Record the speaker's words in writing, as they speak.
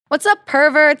What's up,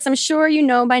 perverts? I'm sure you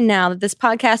know by now that this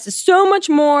podcast is so much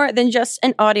more than just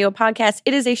an audio podcast.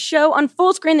 It is a show on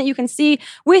Fullscreen that you can see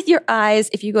with your eyes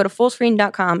if you go to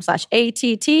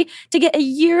fullscreen.com/ATT to get a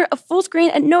year of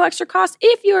Fullscreen at no extra cost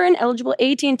if you're an eligible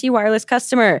AT&T wireless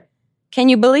customer. Can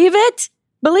you believe it?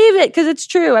 Believe it, because it's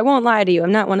true. I won't lie to you.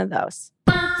 I'm not one of those.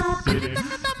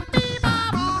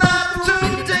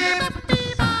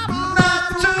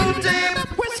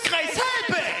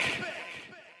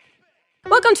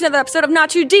 Welcome to another episode of Not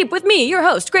Too Deep with me, your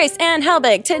host, Grace Ann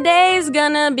Helbig. Today's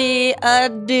gonna be a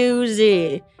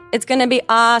doozy. It's gonna be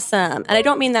awesome. And I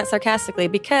don't mean that sarcastically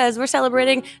because we're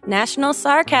celebrating National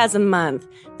Sarcasm Month,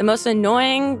 the most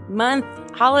annoying month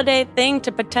holiday thing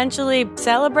to potentially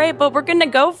celebrate, but we're gonna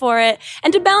go for it.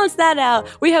 And to balance that out,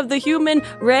 we have the human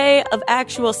ray of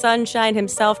actual sunshine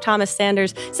himself, Thomas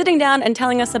Sanders, sitting down and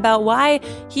telling us about why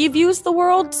he views the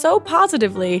world so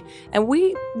positively. And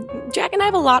Jack and I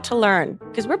have a lot to learn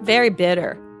because we're very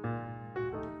bitter.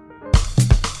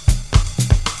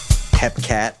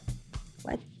 Hepcat.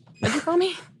 What did you call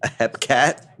me? A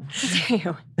hepcat? How dare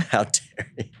you? How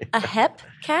dare you? A hep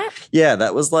cat? Yeah,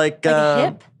 that was like a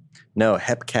hip? No,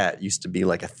 hepcat used to be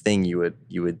like a thing you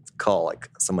would call like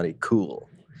somebody cool.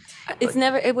 It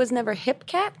was never hip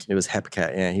cat? It was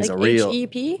hepcat. Yeah, he's like a real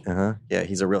HEP? Yeah,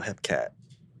 he's a real hepcat.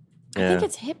 I think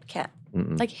it's hip cat.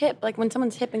 Like hip, like when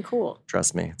someone's hip and cool.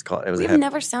 Trust me, it was We've a hep.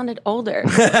 never sounded older.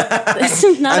 This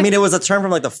is not it was a term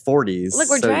from like the 40s. Look,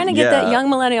 we're trying to get that young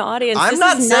millennial audience. This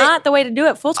is not the way to do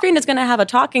it. Fullscreen is going to have a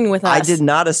talking with us. I did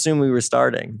not assume we were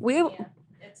starting.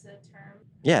 It's a term.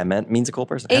 Yeah, it means a cool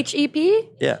person. HEP?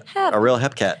 Yeah, hep. A real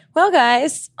hepcat. Well,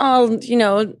 guys, all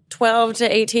 12 to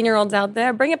 18-year-olds out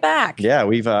there, bring it back. Yeah,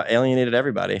 we've alienated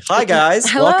everybody. Hi, guys.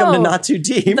 Hello. Welcome to Not Too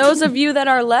Deep. Those of you that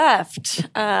are left,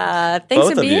 thanks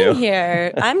Both for of being you.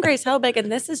 here. I'm Grace Helbig,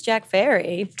 and this is Jack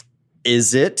Ferry.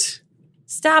 Is it?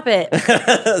 Stop it.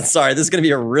 Sorry, this is going to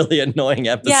be a really annoying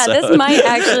episode. Yeah,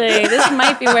 this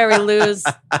might be where we lose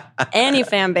any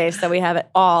fan base that we have at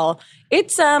all.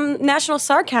 It's National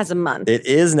Sarcasm Month. It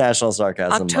is National Sarcasm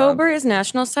Month. October is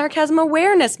National Sarcasm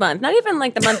Awareness Month. Not even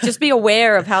like the month, just be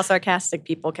aware of how sarcastic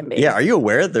people can be. Yeah, are you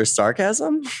aware that there's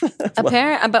sarcasm?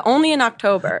 Apparently, but only in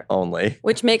October. Only.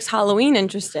 Which makes Halloween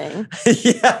interesting.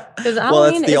 Yeah. Because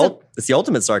Halloween it's the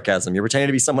ultimate sarcasm. You're pretending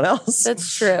to be someone else.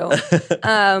 That's true.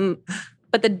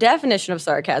 But the definition of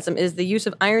sarcasm is the use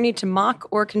of irony to mock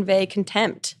or convey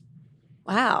contempt.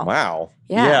 Wow.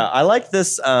 Yeah. I like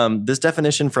this this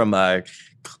definition from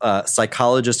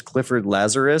psychologist Clifford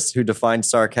Lazarus, who defined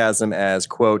sarcasm as,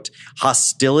 quote,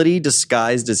 hostility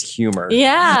disguised as humor.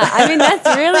 Yeah,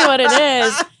 that's really what it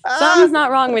is. Something's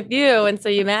not wrong with you, and so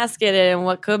you mask it in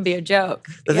what could be a joke.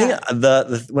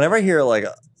 Whenever I hear like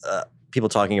people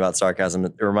talking about sarcasm,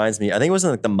 it reminds me, I think it was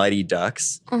in like the Mighty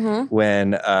Ducks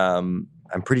when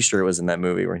I'm pretty sure it was in that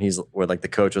movie where like the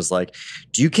coach was like,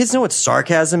 "Do you kids know what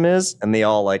sarcasm is?" And they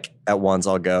all like at once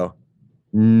all go,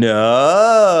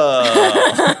 "No."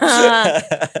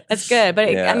 That's good, but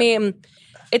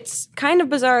it's kind of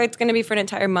bizarre. It's going to be for an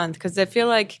entire month because I feel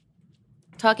like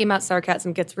talking about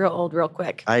sarcasm gets real old real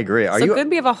quick. I agree. Could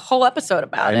we have a whole episode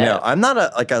about it? I know. I'm not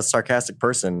a sarcastic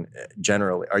person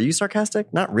generally. Are you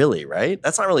sarcastic? Not really, right?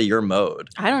 That's not really your mode.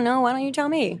 I don't know. Why don't you tell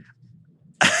me?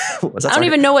 I don't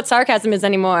even know what sarcasm is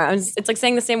anymore. It's like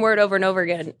saying the same word over and over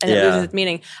again, and it loses its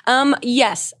meaning.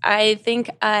 Yes, I think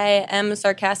I am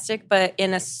sarcastic, but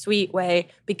in a sweet way,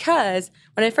 because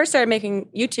when I first started making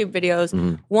YouTube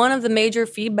videos, one of the major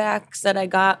feedbacks that I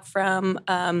got from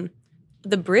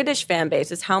the British fan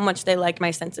base is how much they like my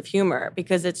sense of humor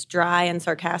because it's dry and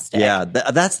sarcastic. Yeah,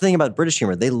 that's the thing about British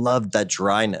humor. They love that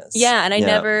dryness. Yeah, and I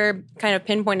never kind of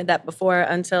pinpointed that before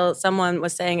until someone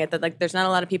was saying it, that like there's not a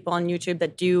lot of people on YouTube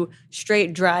that do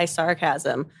straight dry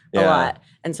sarcasm a lot.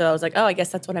 And so I was like, oh, I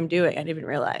guess that's what I'm doing. I didn't even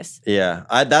realize. Yeah,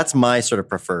 that's my sort of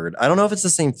preferred. I don't know if it's the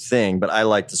same thing, but I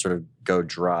like to sort of go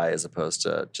dry as opposed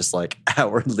to just like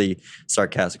outwardly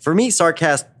sarcastic. For me,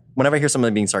 whenever I hear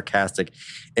someone being sarcastic,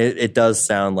 it does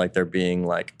sound like they're being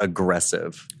like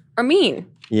aggressive. Or mean.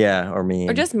 Yeah, or mean.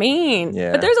 Or just mean.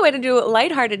 Yeah. But there's a way to do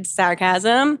lighthearted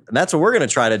sarcasm. And that's what we're going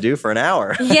to try to do for an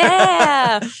hour.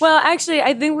 Yeah. Well, actually,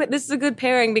 I think this is a good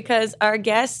pairing because our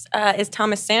guest is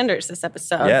Thomas Sanders this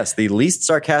episode. Yes, the least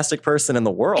sarcastic person in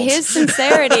the world. His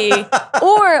sincerity,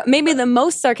 or maybe the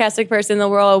most sarcastic person in the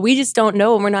world, we just don't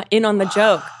know and we're not in on the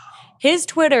joke. His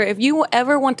Twitter, if you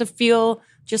ever want to feel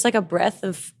just like a breath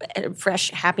of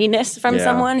fresh happiness from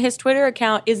someone, his Twitter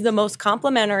account is the most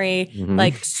complimentary,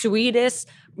 like sweetest,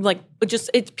 like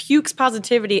it pukes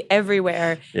positivity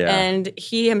everywhere. Yeah. And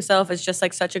he himself is just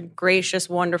like such a gracious,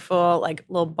 wonderful, like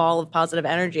little ball of positive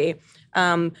energy.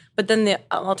 But then the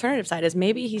alternative side is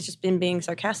maybe he's just been being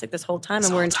sarcastic this whole time,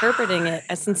 and we're interpreting it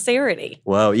as sincerity.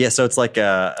 Whoa, yeah. So it's like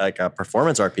a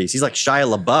performance art piece. He's like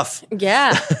Shia LaBeouf.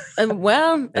 Yeah.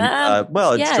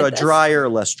 A drier,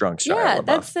 less drunk Shia LaBeouf.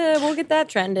 That's we'll get that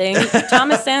trending.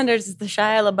 Thomas Sanders is the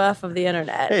Shia LaBeouf of the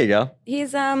internet. There you go.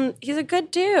 He's a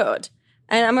good dude.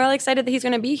 And I'm really excited that he's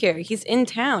going to be here. He's in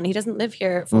town. He doesn't live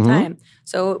here full time.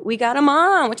 So we got him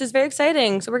on, which is very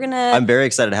exciting. So we're going to... I'm very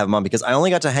excited to have him on because I only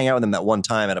got to hang out with him that one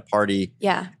time at a party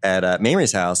at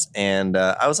Mamrie's house. And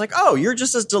I was like, oh, you're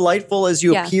just as delightful as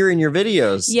you appear in your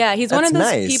videos. Yeah, he's one of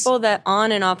those people that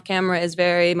on and off camera is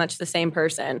very much the same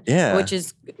person. Yeah. Which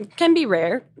can be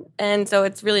rare. And so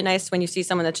it's really nice when you see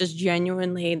someone that's just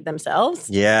genuinely themselves.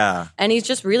 Yeah. And he's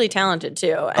just really talented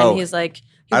too. And he's like...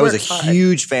 I was a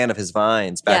huge fan of his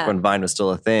Vines back when Vine was still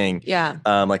a thing. Yeah.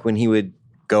 Like when he would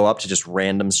go up to just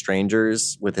random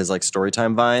strangers with his like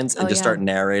storytime Vines and start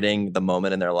narrating the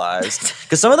moment in their lives.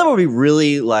 Because some of them would be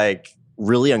really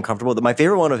uncomfortable. My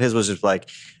favorite one of his was just like,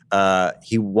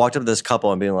 he walked up to this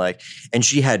couple and being like, and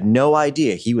she had no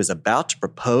idea he was about to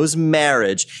propose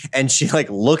marriage. And she like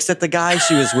looks at the guy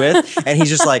she was with and he's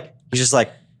just like,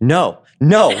 no,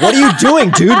 what are you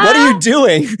doing, dude? What are you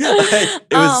doing?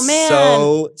 It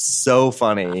was so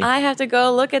funny. I have to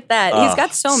go look at that. He's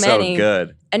got so many. So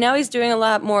good. And now he's doing a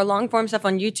lot more long form stuff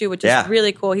on YouTube, which is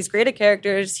really cool. He's great at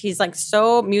characters. He's like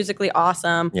so musically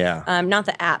awesome. Yeah. Not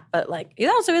the app, but like he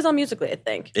also is on Musical.ly, I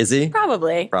think. Is he?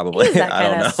 Probably. He's that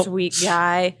kind of sweet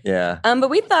guy. Yeah. But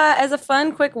we thought as a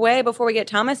fun, quick way before we get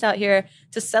Thomas out here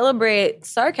to celebrate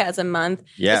Sarcasm Month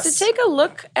is to take a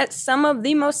look at some of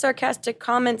the most sarcastic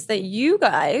comments that you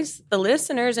guys, the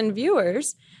listeners and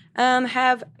viewers,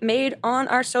 have made on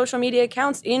our social media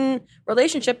accounts in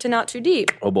relationship to Not Too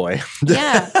Deep. Oh boy.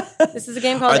 Yeah. This is a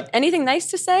game called Anything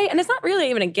Nice to Say, and it's not really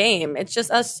even a game. It's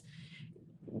just us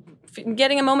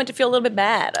getting a moment to feel a little bit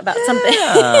bad about something.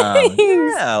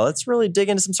 Yeah, let's really dig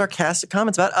into some sarcastic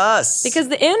comments about us. Because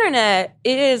the internet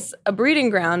is a breeding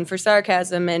ground for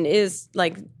sarcasm and is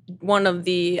like one of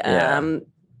the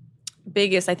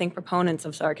biggest, I think, proponents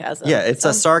of sarcasm. Yeah, it's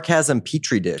a sarcasm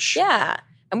petri dish. Yeah.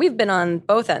 And we've been on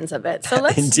both ends of it. So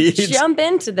let's jump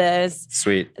into this.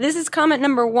 Sweet. This is comment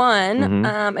number 1.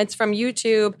 It's from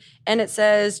YouTube. And it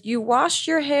says, you washed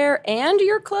your hair and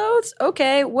your clothes?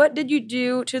 Okay, what did you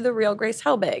do to the real Grace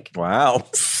Helbig? Wow.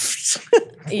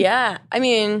 Yeah. I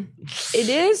mean, it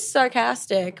is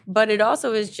sarcastic, but it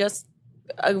also is just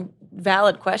a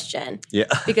valid question. Yeah.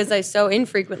 Because I so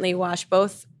infrequently wash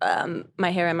both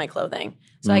my hair and my clothing.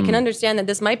 So I can understand that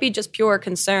this might be just pure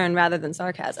concern rather than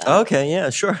sarcasm. Okay,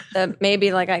 yeah, sure. That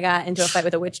maybe like I got into a fight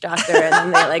with a witch doctor and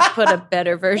then they like put a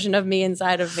better version of me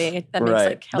inside of me that makes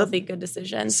like healthy, good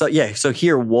decisions. So yeah, so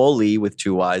here Wooly with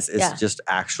 2 Y's is just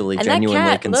actually and genuinely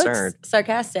that cat concerned. Looks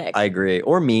sarcastic. I agree.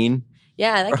 Or mean.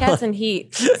 Yeah, that cat's in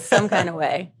heat some kind of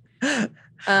way.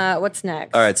 What's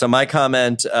next? All right, so my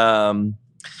comment...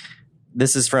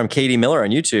 this is from Katie Miller on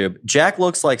YouTube. Jack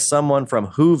looks like someone from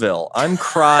Whoville. I'm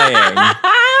crying.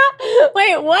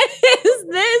 Wait, what is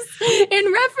this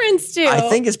in reference to? I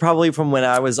think it's probably from when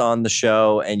I was on the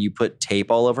show and you put tape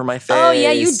all over my face. Oh,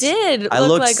 yeah, you did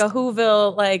look like a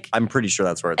Whoville. Like I'm pretty sure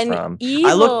that's where it's from.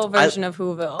 Evil version of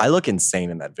Whoville. I look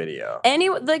insane in that video.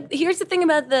 Here's the thing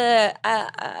about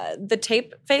the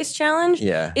tape face challenge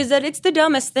is that it's the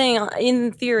dumbest thing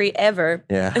in theory ever.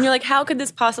 Yeah. And you're like, how could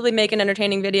this possibly make an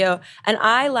entertaining video? And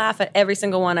I laugh at every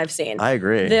single one I've seen. I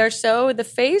agree. The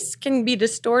face can be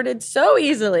distorted so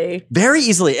easily. Very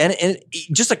easily. And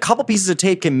just a couple pieces of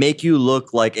tape can make you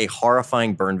look like a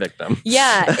horrifying burn victim.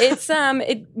 Yeah. It's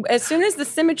as soon as the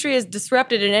symmetry is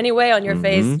disrupted in any way on your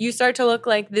face, you start to look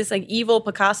like this like evil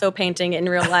Picasso painting in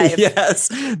real life. Yes.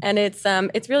 And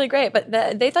it's really great. But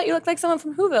they thought you looked like someone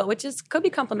from Whoville, which could be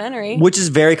complimentary. Which is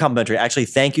very complimentary. Actually,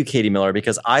 thank you, Katie Miller,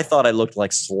 because I thought I looked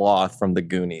like Sloth from the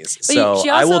Goonies. So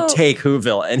I will take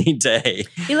Whoville any day.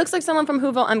 He looks like someone from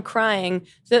Whoville. I'm crying.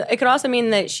 So it could also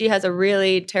mean that she has a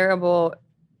really terrible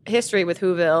history with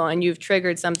Whoville and you've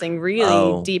triggered something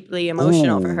really deeply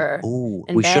emotional for her.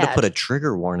 We should have put a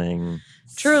trigger warning.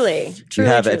 Truly.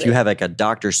 If you have like a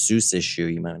Dr. Seuss issue,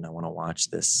 you might not want to watch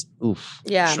this. Oof.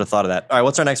 Yeah. Should have thought of that. All right,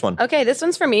 what's our next one? Okay, this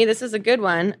one's for me. This is a good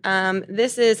one.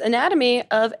 This is Anatomy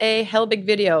of a Helbig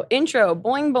Video. Intro,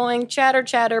 boing boing, chatter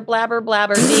chatter, blabber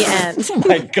blabber, the end. Oh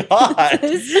my God.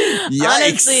 Yikes.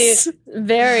 Honestly,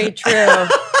 very true.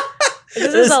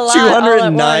 This is a lot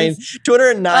 209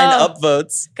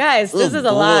 upvotes. Guys, this is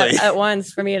a lot at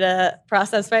once for me to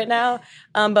process right now.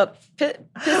 But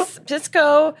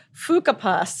Pisco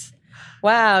Fukapas.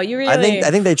 Wow, you really... I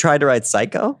think they tried to write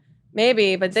Psycho.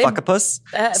 Maybe, but they Fuckapus?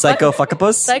 Psycho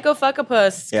Fuckapus? Psycho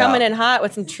Fuckapus coming in hot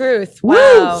with some truth. Woo!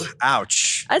 Wow.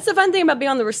 Ouch. That's the fun thing about being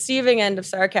on the receiving end of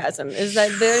sarcasm is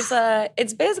that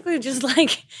it's basically just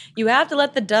like you have to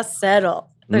let the dust settle.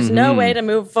 There's no way to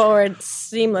move forward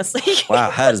seamlessly.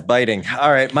 Wow, that is biting. All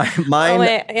right, mine. Oh,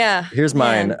 wait, yeah. Here's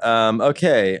mine.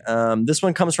 Okay, this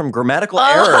one comes from Grammatical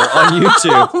Error on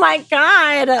YouTube. Oh my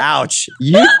God. Ouch.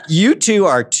 You two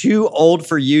are too old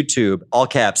for YouTube. All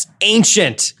caps.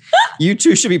 Ancient. You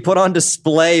two should be put on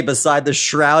display beside the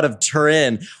Shroud of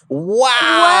Turin.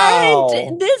 Wow.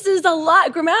 What? This is a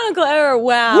lot. Grammatical error.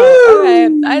 Wow. Woo! Okay.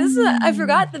 I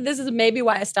forgot that this is maybe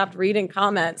why I stopped reading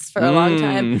comments for a long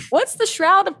time. What's the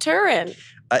Shroud of Turin?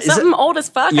 Something old as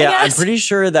fuck, Yeah, I I'm guess? pretty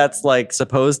sure that's like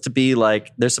supposed to be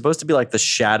like, they're supposed to be like the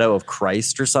shadow of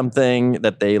Christ or something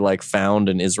that they like found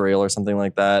in Israel or something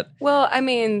like that. Well, I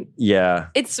mean, Yeah.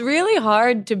 it's really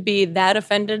hard to be that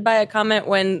offended by a comment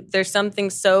when there's something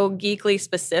so geekly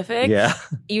specific Yeah.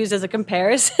 used as a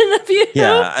comparison of you.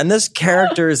 Yeah. And this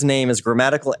character's name is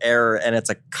Grammatical Error, and it's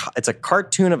a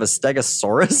cartoon of a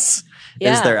stegosaurus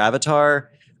Yeah. is their avatar.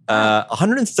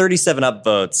 137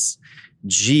 upvotes.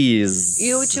 Jeez.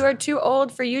 You two are too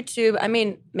old for YouTube. I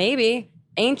mean, maybe.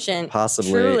 Ancient.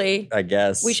 Possibly. Truly. I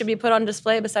guess. We should be put on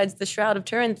display besides the Shroud of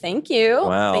Turin. Thank you.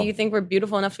 Wow. That you think we're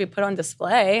beautiful enough to be put on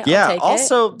display. Yeah. I'll take it.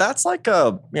 Also, that's like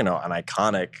an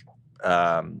iconic,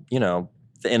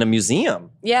 in a museum.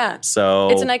 Yeah. So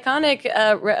It's an iconic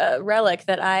relic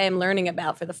that I am learning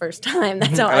about for the first time.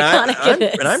 That's how iconic it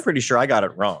is. And I'm pretty sure I got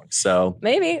it wrong. So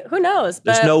Maybe. Who knows?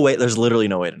 there's But there's literally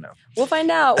no way to know. we'll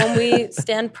find out when we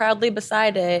stand proudly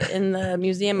beside it in the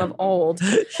Museum of Old.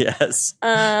 Yes.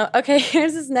 Okay,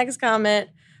 here's this next comment.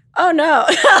 Oh, no.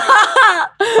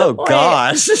 Oh, Wait.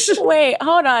 gosh. Wait,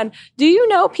 hold on. Do you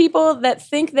know people that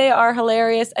think they are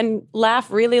hilarious and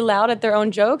laugh really loud at their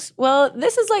own jokes? Well,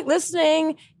 this is like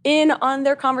listening in on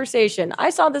their conversation.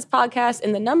 I saw this podcast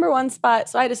in the #1 spot,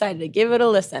 so I decided to give it a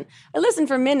listen. I listened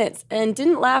for minutes and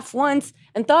didn't laugh once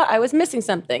and thought I was missing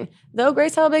something. Though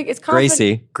Grace Helbig is confident.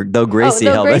 Gracie though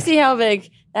Helbig. Gracie Helbig,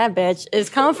 that bitch, is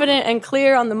confident and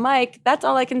clear on the mic, that's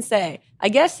all I can say. I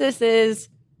guess this is...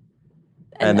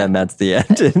 And then that's the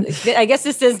end. I guess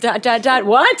this is ...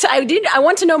 What? I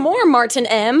want to know more, Martin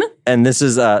M. And this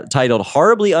is titled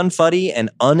Horribly Unfunny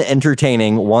and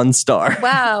Unentertaining 1 star.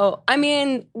 Wow. I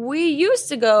mean, we used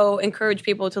to go encourage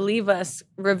people to leave us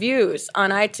reviews on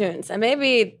iTunes. And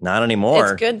maybe Not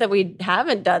anymore. it's good that we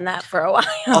haven't done that for a while.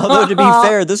 Although, to be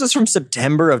fair, this is from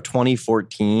September of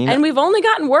 2014. And we've only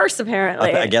gotten worse,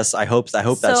 apparently. I hope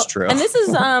that's true. And this is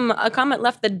a comment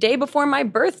left the day before my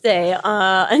birthday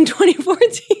in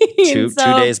 2014. Two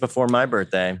So days before my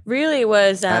birthday. really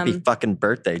was... Happy fucking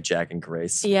birthday, Jack and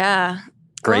Grace. yeah.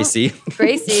 Gracie.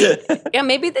 Gracie. Yeah,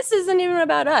 maybe this isn't even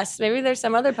about us. Maybe there's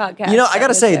some other podcast. You know, I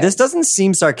gotta say, there. this doesn't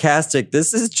seem sarcastic.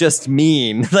 This is just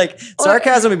mean. Like,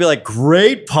 sarcasm would be like,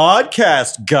 great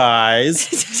podcast,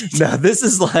 guys. No, this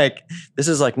is like,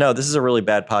 no, this is a really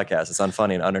bad podcast. It's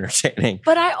unfunny and unentertaining.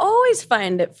 But I always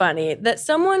find it funny that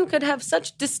someone could have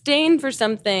such disdain for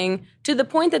something to the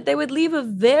point that they would leave a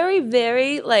very,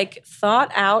 very like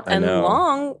thought out and know.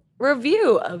 long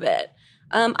review of it.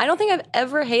 I don't think I've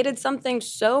ever hated something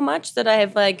so much that I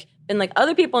have like been like,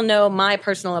 other people know my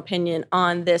personal opinion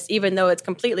on this, even though it's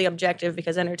completely objective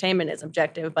because entertainment is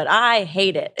objective, but I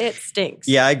hate it. It stinks.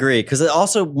 Yeah, I agree. Because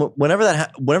also, whenever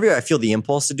I feel the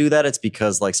impulse to do that, it's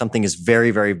because like something is very,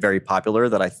 very, very popular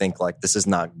that I think like this is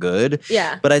not good.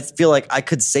 Yeah. But I feel like I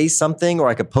could say something or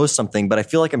I could post something, but I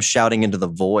feel like I'm shouting into the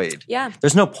void. Yeah.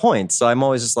 There's no point. So I'm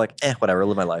always just like, whatever,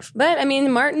 live my life. But I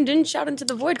mean, Martin didn't shout into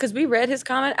the void because we read his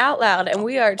comment out loud and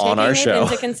we are taking our it show.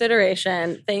 into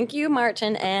consideration. Thank you,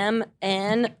 Martin M.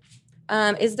 And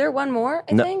is there one more,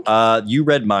 I think? You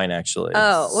read mine actually.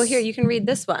 Oh, well, here, you can read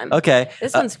this one. Okay.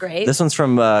 This one's great. This one's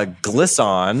from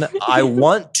Glisson. I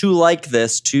want to like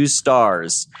this 2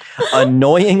 stars.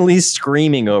 Annoyingly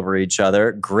screaming over each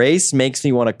other. Grace makes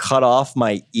me want to cut off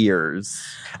my ears.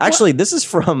 Actually, this is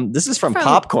from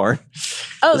Popcorn.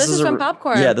 Oh, this is from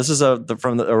Popcorn. Yeah, this is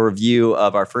from a review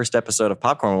of our first episode of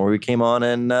Popcorn where we came on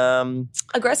and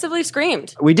Aggressively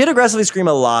screamed. we did aggressively scream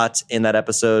a lot in that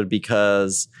episode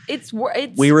because It's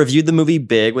we reviewed the movie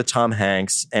Big with Tom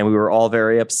Hanks, and we were all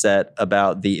very upset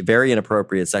about the very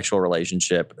inappropriate sexual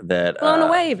relationship that blown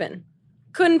away even.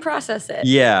 Couldn't process it.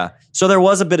 Yeah, so there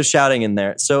was a bit of shouting in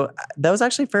there. So that was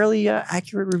actually a fairly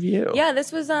accurate review. Yeah,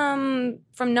 this was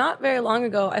from not very long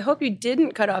ago. I hope you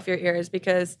didn't cut off your ears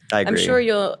because I I'm agree. sure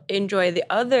you'll enjoy the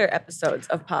other episodes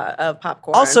of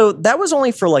Popcorn. Also, that was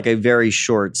only for like a very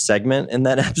short segment in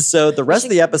that episode. The rest of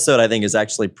the episode, I think, is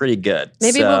actually pretty good.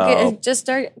 maybe So- we'll just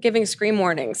start giving scream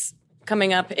warnings.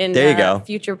 coming up in There you go.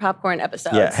 future popcorn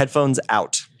episodes. Yeah, headphones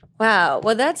out. Wow.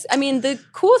 Well, the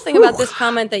cool thing about this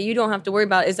comment that you don't have to worry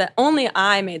about is that only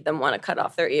I made them want to cut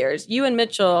off their ears. You and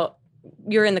Mitchell,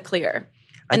 you're in the clear.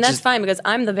 And that's fine because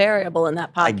I'm the variable in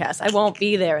that podcast. I won't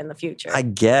be there in the future. I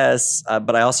guess,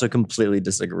 but I also completely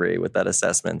disagree with that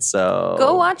assessment. So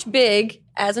go watch Big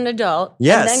as an adult,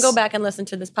 yes, and then go back and listen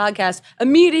to this podcast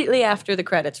immediately after the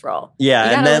credits roll. Yeah,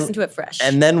 you gotta listen to it fresh.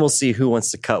 And then we'll see who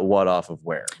wants to cut what off of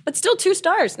where. But still 2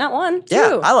 stars, not 1. 2.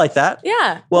 Yeah, I like that.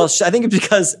 Yeah. Well, I think it's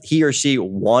because he or she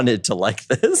wanted to like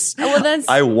this. Well,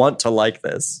 I want to like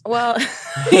this. Well,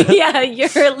 yeah,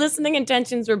 your listening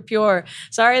intentions were pure.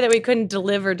 Sorry that we couldn't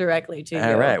deliver directly to you.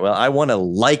 All right. Well, I want to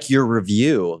like your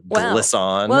review,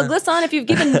 Glisson. Well, Glisson, if you've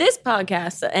given this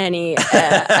podcast any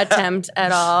attempt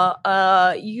at all,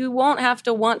 you won't have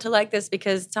to want to like this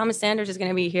because Thomas Sanders is going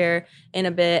to be here in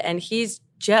a bit, and he's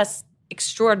just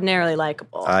extraordinarily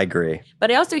likable. I agree. But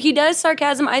he does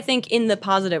sarcasm, I think, in the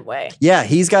positive way. Yeah,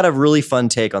 he's got a really fun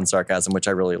take on sarcasm, which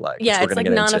I really like. Yeah, it's like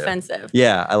non-offensive.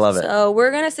 Yeah, I love it. So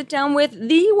we're going to sit down with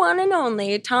the one and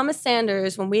only Thomas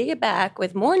Sanders when we get back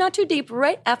with more Not Too Deep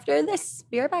right after this.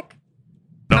 Be right back.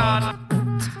 Not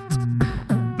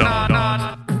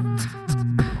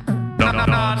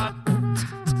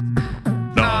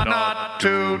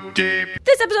Too Deep.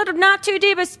 This episode of Not Too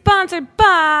Deep is sponsored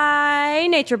by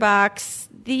NatureBox.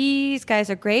 These guys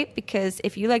are great because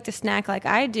if you like to snack like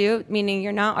I do, meaning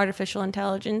you're not artificial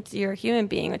intelligence, you're a human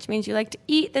being, which means you like to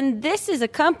eat, then this is a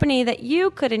company that you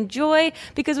could enjoy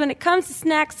because when it comes to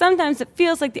snacks, sometimes it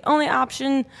feels like the only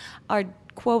option are,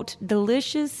 quote,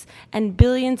 delicious and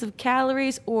billions of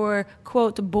calories or,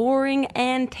 quote, boring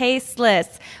and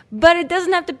tasteless. But it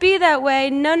doesn't have to be that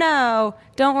way. No.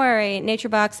 Don't worry.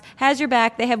 NatureBox has your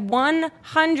back. They have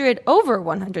over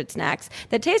 100 snacks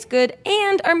that taste good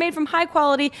and are made from high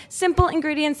quality, simple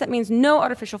ingredients. That means no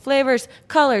artificial flavors,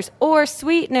 colors, or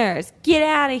sweeteners. Get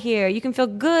out of here. You can feel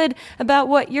good about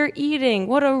what you're eating.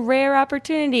 What a rare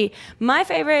opportunity. My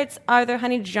favorites are their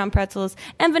honey Dijon pretzels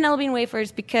and vanilla bean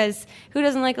wafers because who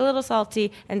doesn't like a little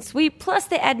salty and sweet? Plus,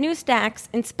 they add new snacks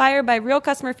inspired by real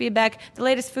customer feedback, the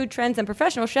latest food trends, and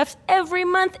professional chefs every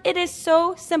month. It is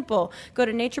so simple. Go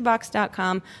to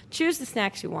naturebox.com, choose the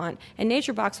snacks you want, and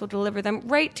NatureBox will deliver them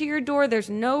right to your door. There's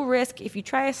no risk. If you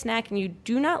try a snack and you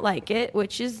do not like it,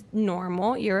 which is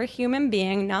normal, you're a human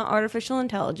being, not artificial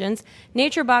intelligence,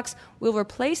 NatureBox will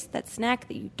replace that snack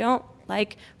that you don't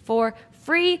like for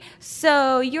free,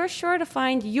 so you're sure to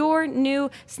find your new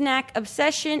snack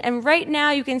obsession. And right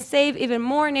now you can save even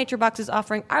more. NatureBox is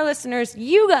offering our listeners,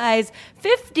 you guys,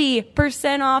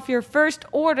 50% off your first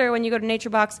order when you go to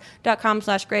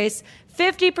naturebox.com/grace.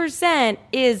 50%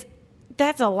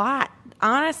 that's a lot.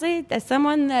 Honestly, as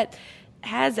someone that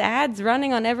has ads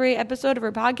running on every episode of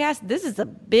her podcast, this is a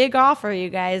big offer, you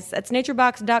guys. That's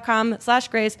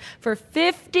naturebox.com/grace for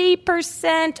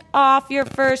 50% off your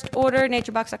first order.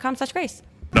 Naturebox.com/grace.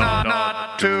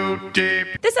 Not Too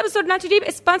Deep. This episode of Not Too Deep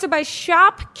is sponsored by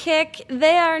Shopkick.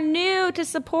 They are new to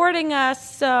supporting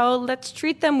us, so let's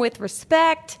treat them with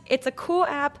respect. It's a cool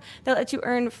app that lets you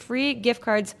earn free gift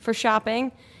cards for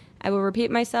shopping. I will repeat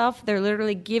myself. They're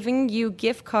literally giving you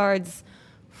gift cards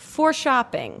for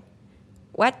shopping.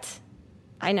 What?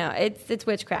 I know, it's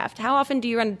witchcraft. How often do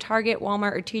you run to Target,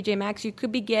 Walmart, or TJ Maxx? You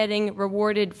could be getting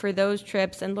rewarded for those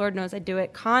trips, and Lord knows I do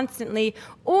it constantly.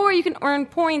 Or you can earn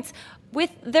points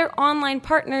with their online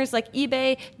partners like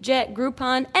eBay, Jet,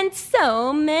 Groupon, and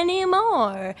so many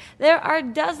more. There are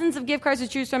dozens of gift cards to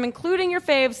choose from, including your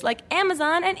faves like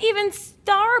Amazon and even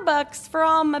Starbucks for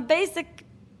all my basic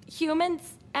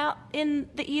humans out in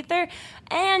the ether.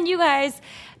 And you guys,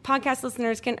 podcast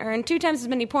listeners, can earn 2 times as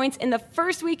many points in the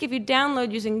first week if you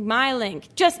download using my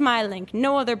link, just my link,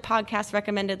 no other podcast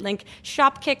recommended link,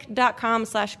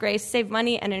 shopkick.com/grace. Save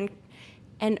money and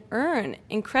earn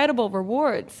incredible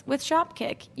rewards with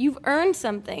Shopkick. You've earned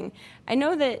something. I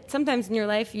know that sometimes in your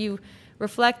life you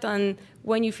reflect on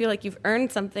when you feel like you've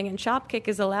earned something, and Shopkick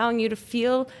is allowing you to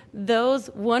feel those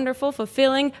wonderful,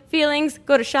 fulfilling feelings.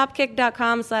 Go to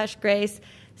shopkick.com/grace.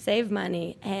 Save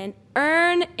money, and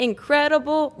earn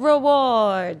incredible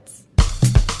rewards.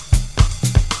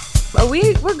 Oh,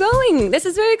 we're going. This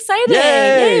is very exciting.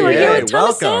 Yay, we're here with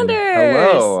Thomas Sanders.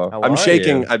 Hello. I'm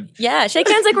shaking. Yeah, shake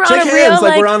hands like we're shake on a hands real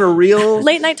like we're on a real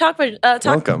late night talk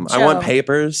welcome. show. I want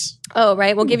papers. Oh,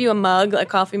 right. We'll give you a mug, a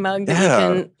coffee mug that Yeah.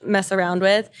 you can mess around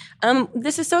with.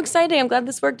 This is so exciting. I'm glad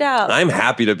this worked out. I'm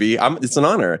happy to be. It's an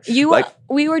honor.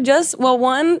 We were just,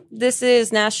 this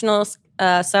is National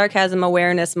Sarcasm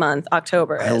Awareness Month,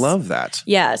 October. I love that.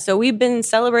 Yeah, so we've been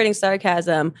celebrating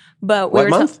sarcasm, but What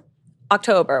month?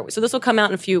 October. So this will come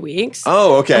out in a few weeks.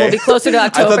 Oh, okay. And we'll be closer to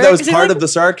October. I thought that was 'Cause you're part like- of the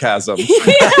sarcasm.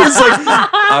 It's like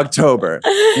October.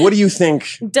 What do you think,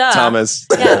 Duh. Thomas?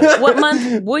 Yeah. What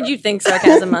month would you think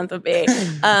Sarcasm Month would be?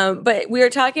 But we were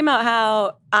talking about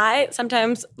how I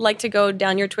sometimes like to go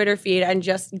down your Twitter feed and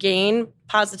just gain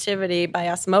positivity by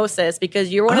osmosis because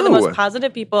you're one of the most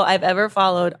positive people I've ever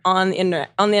followed on the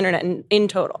internet in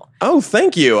total. Oh,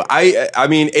 thank you. I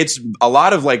mean, it's a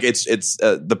lot of like it's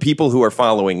the people who are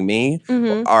following me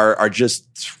are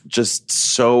just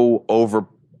so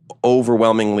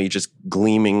overwhelmingly just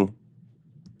gleaming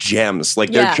gems.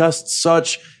 Like they're just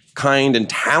such kind and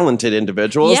talented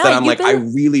individuals that I'm like, I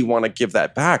really want to give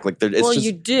that back. Like, it's well, just,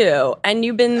 you do, and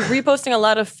you've been reposting a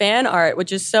lot of fan art,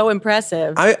 which is so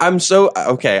impressive. I'm so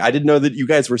okay. I didn't know that you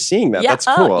guys were seeing that. Yeah, That's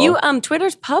cool. You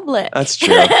Twitter's public. That's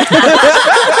true.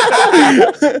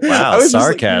 Wow,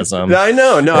 sarcasm. I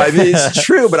know. No, I mean, it's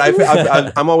true, but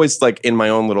I'm always like in my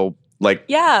own little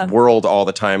world all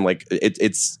the time. Like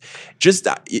it's just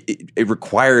it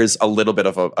requires a little bit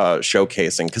of a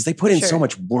showcasing because they put in so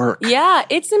much work. Yeah,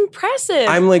 it's impressive.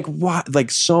 I'm like, what?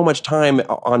 Like so much time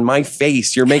on my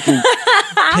face. You're making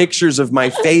pictures of my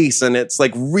face, and it's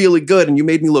like really good. And you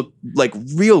made me look like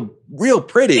real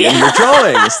pretty in your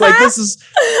drawings. Like this is.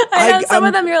 I know some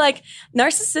of them. You're like,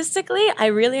 narcissistically, I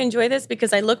really enjoy this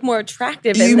because I look more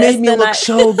attractive. You made me look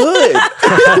so good.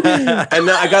 And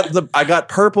then I got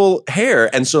purple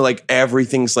hair, and so like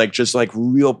everything's like just like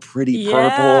real pretty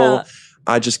purple.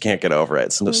 I just can't get over it.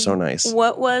 It's just so nice.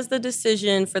 What was the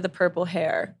decision for the purple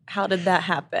hair? How did that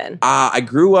happen? I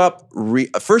grew up.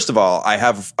 First of all, I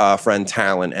have a friend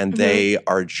Talon, and they're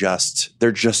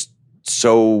just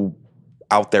so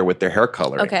out there with their hair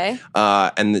coloring. Okay.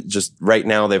 And just right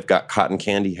now they've got cotton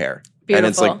candy hair. Beautiful. And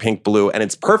it's like pink blue and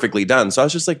it's perfectly done. So I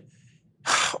was just like,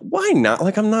 why not?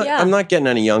 Like I'm not getting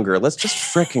any younger. Let's just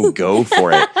freaking go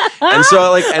for it. And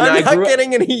so like, and I'm I not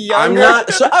getting any younger. I'm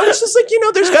not. So I was just like,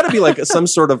 there's got to be like some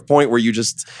sort of point where you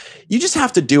just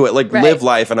have to do it, like live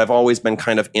life. And I've always been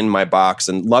kind of in my box.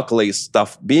 And luckily,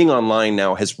 being online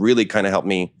now has really kind of helped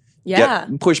me.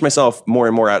 Push myself more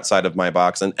and more outside of my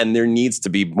box, and there needs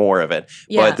to be more of it.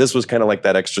 But this was kind of like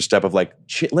that extra step of like,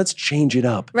 let's change it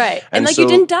up. Right. And like so you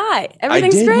didn't die.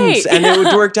 Everything's great. And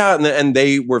it worked out. And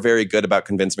they were very good about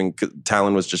convincing me.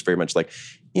 Talon was just very much like,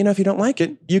 if you don't like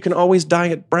it, you can always dye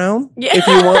it brown if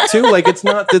you want to. Like it's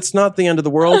not the end of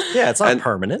the world. Yeah, it's not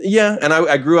permanent. Yeah. And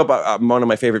I grew up, one of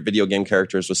my favorite video game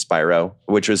characters was Spyro,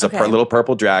 which was a little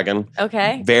purple dragon.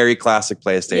 Okay. Very classic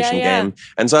PlayStation game.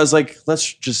 And so I was like,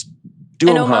 let's just do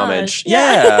him homage.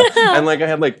 Yeah. And like I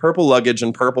had like purple luggage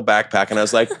and purple backpack, and I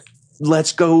was like,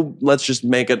 let's just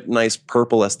make a nice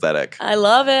purple aesthetic. I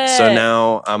love it. So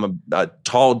now I'm a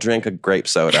tall drink of grape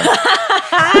soda.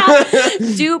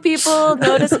 Do people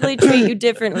noticeably treat you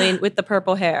differently with the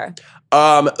purple hair?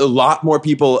 A lot more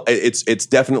people. It's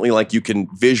definitely like you can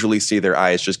visually see their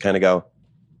eyes just kind of go.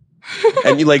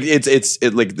 And you like it's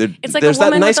like it's like there's a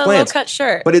woman that nice with a glance, low-cut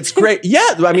shirt, but it's great.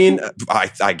 Yeah, I mean,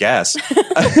 I guess,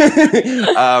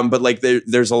 but like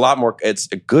there's a lot more. It's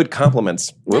good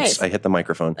compliments. Whoops, nice. I hit the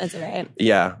microphone. That's all right.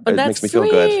 Yeah, but it that's makes me feel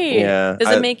good. Yeah,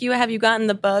 does it make you? Have you gotten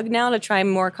the bug now to try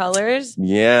more colors?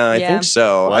 Yeah, I think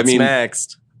so. What's I mean,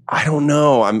 next? I don't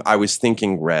know. I was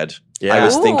thinking red. Yeah. I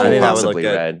was thinking I think that would look possibly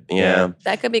good. red. Yeah.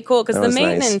 That could be cool because That the was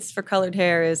nice. maintenance for colored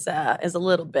hair is a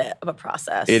little bit of a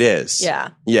process. It is. Yeah.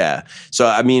 Yeah. So,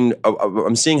 I mean,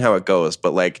 I'm seeing how it goes,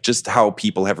 but like just how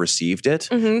people have received it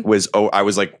was, I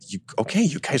was like,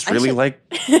 you guys really like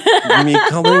me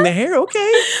coloring the hair?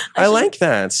 Okay. I like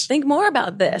that. Think more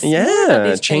about this. Yeah. More about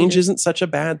these Change changes. isn't such a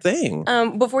bad thing.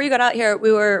 Before you got out here,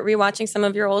 we were rewatching some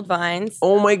of your old Vines.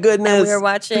 Oh my goodness. And we were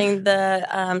watching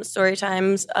the story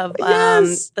times of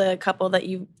the couple that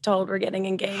you told were getting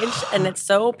engaged. And it's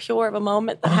so pure of a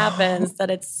moment that happens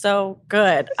that it's so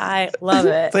good. I love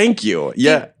it. Thank you.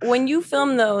 Yeah. When you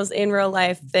film those in real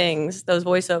life things, those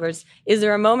voiceovers, is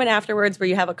there a moment afterwards where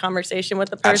you have a conversation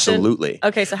with the person? Absolutely.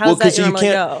 Okay, so how does that normally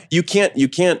go? You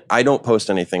can't, I don't post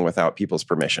anything without people's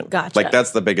permission. Gotcha. Like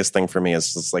that's the biggest thing for me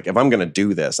is just like, if I'm going to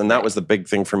do this, and that was the big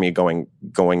thing for me going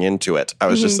into it. I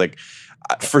was just like,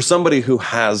 for somebody who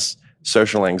has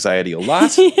social anxiety a lot,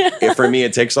 for me,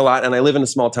 it takes a lot. And I live in a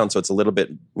small town, so it's a little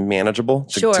bit manageable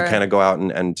to kind of go out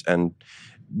and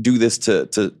do this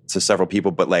to several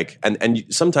people, but like, and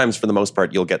sometimes for the most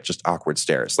part, you'll get just awkward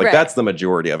stares. Like that's the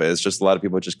majority of it. It's just a lot of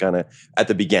people just kind of at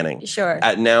the beginning. Sure.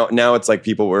 Now it's like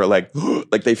people were like,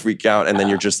 like they freak out, and then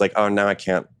you're just like, oh, now I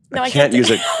can't use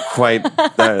it quite.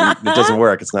 It doesn't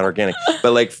work. It's not organic.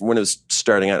 But like when it was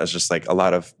starting out, it's just like a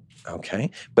lot of, okay.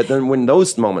 But then when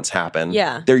those moments happen,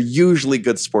 they're usually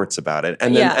good sports about it.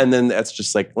 And then that's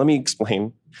just like, let me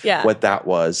explain Yeah. what that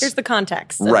was. Here's the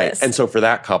context. Of Right. this. And so for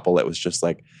that couple, it was just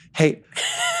like, hey,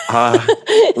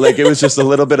 like it was just a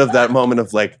little bit of that moment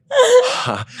of like,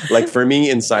 like for me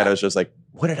inside, I was just like,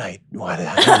 what did I do? No.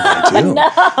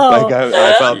 Like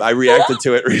I felt, I reacted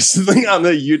to it recently on a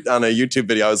YouTube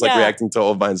video. I was like reacting to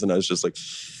old vines and I was just like,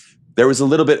 there was a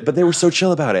little bit, but they were so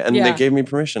chill about it. And they gave me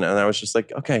permission. And I was just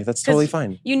like, okay, that's totally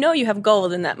fine. You know you have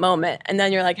gold in that moment. And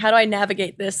then you're like, how do I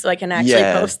navigate this so I can actually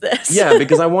post this? Yeah,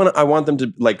 because I want them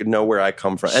to like know where I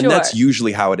come from. And that's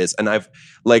usually how it is. And I've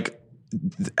like,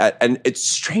 and it's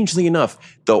strangely enough,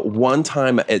 the one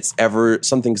time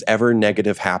something's ever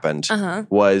negative happened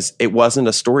was, it wasn't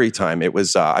a story time. It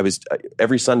was,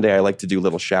 every Sunday I like to do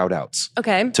little shout outs.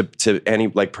 Okay. To any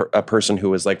like a person who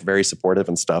was like very supportive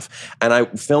and stuff. And I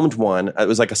filmed one. It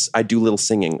was like I do little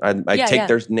singing. I take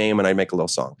their name and I make a little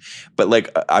song. But like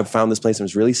I found this place and it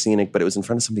was really scenic, but it was in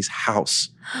front of somebody's house.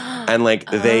 And like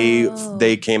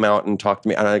they came out and talked to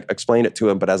me and I explained it to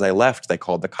them. But as I left, they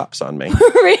called the cops on me.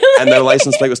 Really? And their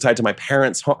license plate was tied to my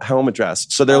parents' home address.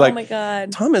 So they're like, oh my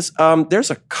God. Thomas,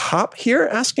 there's a cop here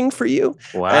asking for you.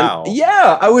 Wow. And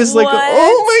I was like,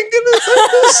 oh my goodness, I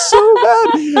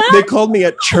feel so bad. They called me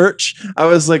at church. I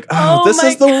was like, this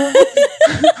is the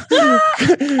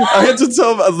I had to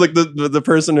tell, I was like the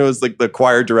person who was like the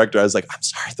choir director, I was like, I'm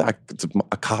sorry,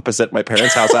 a cop is at my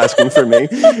parents' house asking for me.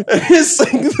 It's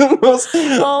like the most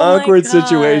awkward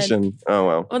situation. Oh,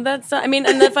 well. Well, that's, I mean,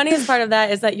 and the funniest part of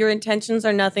that is that your intentions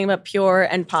are nothing but pure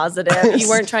and positive. You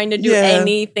weren't trying to do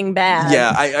anything bad.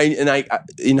 Yeah, I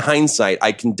in hindsight,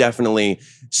 I can definitely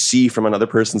see from another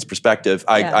person's perspective.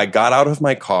 I got out of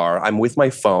my car. I'm with my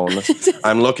phone.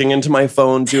 I'm looking into my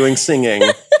phone doing singing.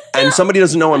 And somebody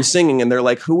doesn't know I'm singing. And they're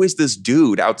like, who is this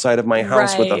dude outside of my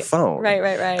house with a phone? Right.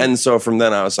 And so from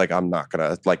then I was like, I'm not going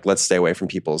to, like, let's stay away from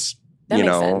people's,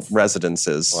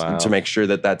 residences to make sure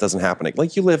that doesn't happen.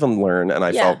 Like, you live and learn. And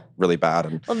I felt really bad.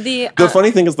 And the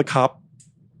funny thing is the cop,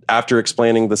 after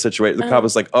explaining the situation, the cop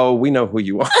was like, "Oh, we know who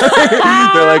you are."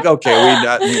 They're like, "Okay,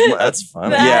 that's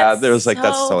funny." There was like,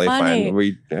 "That's totally fine.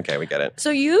 We get it."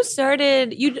 So you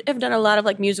have done a lot of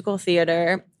like musical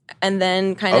theater, and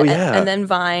then and then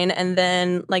Vine, and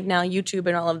then like now YouTube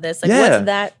and all of this. Like, what's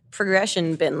that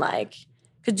progression been like?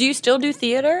 Because do you still do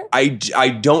theater? I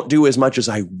don't do as much as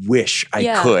I wish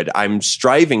I could. I'm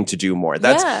striving to do more.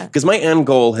 That's because my end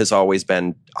goal has always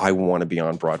been, I want to be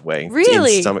on Broadway.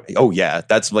 Really?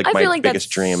 That's like my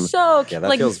biggest dream. So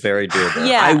that feels very doable.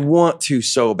 Yeah. I want to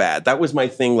so bad. That was my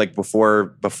thing. Like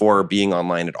before being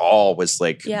online at all was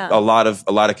like a lot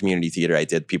of community theater I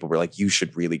did. People were like, you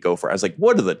should really go for it. I was like,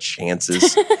 what are the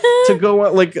chances to go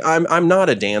out? Like I'm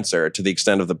not a dancer to the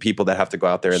extent of the people that have to go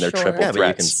out there and they're triple threats. But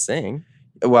you can sing.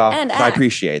 Well, I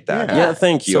appreciate that. Yeah,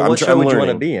 thank you. So what show would you want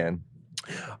to be in?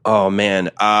 Oh, man.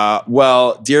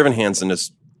 Well, Dear Evan Hansen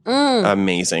is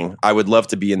amazing. I would love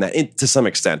to be in that to some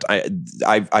extent.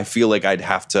 I feel like I'd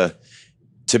have to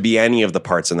be any of the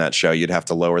parts in that show. You'd have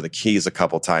to lower the keys a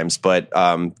couple times, but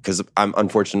because I'm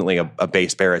unfortunately a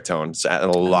bass baritone, so a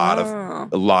lot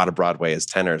of Broadway is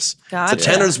tenors. Gotcha. It's a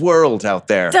tenor's world out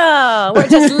there. Duh, we're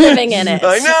just living in it.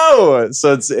 I know.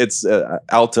 So it's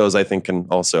altos. I think can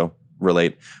also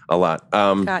relate a lot.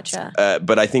 Gotcha.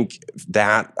 But I think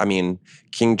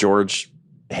King George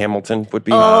Hamilton would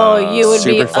be you would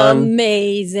super be fun.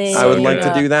 Amazing. I would like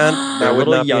to do that. They're a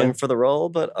little young for the role,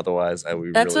 but otherwise I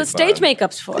would. That's really what stage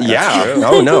makeup's for. Yeah.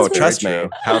 No, trust me.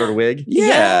 Powdered wig.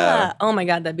 Yeah. Oh my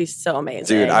God, that'd be so amazing,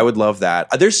 dude. I would love that.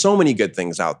 There's so many good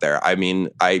things out there. I mean,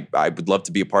 I would love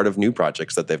to be a part of new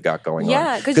projects that they've got going on.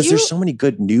 Yeah, because there's so many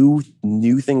good new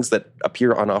things that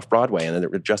appear on Off Broadway and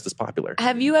they're just as popular.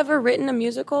 Have you ever written a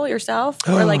musical yourself,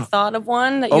 or like thought of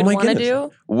one that you'd want to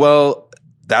do? Well,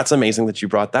 that's amazing that you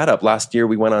brought that up. Last year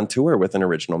we went on tour with an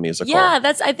original musical. Yeah,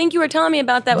 I think you were telling me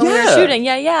about that when we were shooting.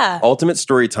 Yeah. Ultimate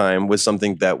Storytime was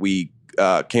something that we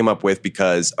came up with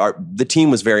because the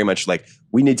team was very much like,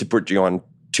 we need to put you on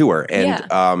tour.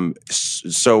 And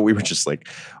so we were just like,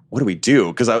 what do we do?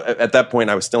 Because at that point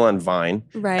I was still on Vine.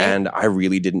 Right. And I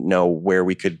really didn't know where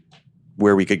we could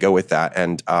go with that.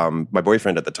 And my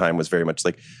boyfriend at the time was very much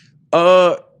like,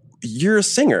 you're a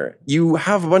singer. You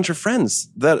have a bunch of friends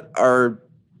that are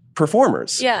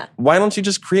performers. Yeah. Why don't you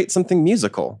just create something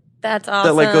musical? That's awesome.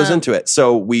 That like goes into it.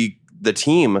 So we the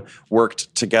team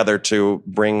worked together to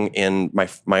bring in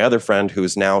my other friend,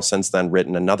 who's now since then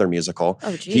written another musical.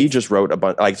 Oh, geez. He just wrote a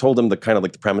bunch. I told him the kind of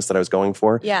like the premise that I was going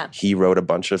for. Yeah. He wrote a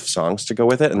bunch of songs to go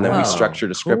with it, and then we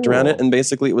structured a script around it. cool. And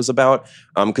basically, it was about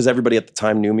because everybody at the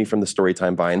time knew me from the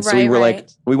Storytime Vine, so we Right, were right. like,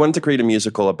 we wanted to create a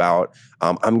musical about.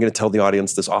 I'm going to tell the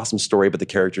audience this awesome story, but the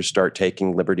characters start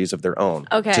taking liberties of their own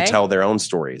Okay. to tell their own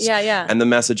stories. Yeah, yeah. And the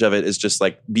message of it is just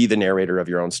like be the narrator of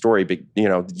your own story. But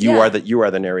you Yeah. are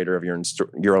the narrator of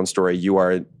your own story. You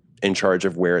are in charge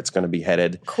of where it's going to be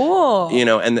headed. Cool.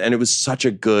 And it was such a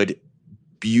good,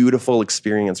 beautiful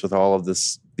experience with all of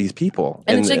these people.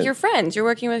 And it's like your friends. You're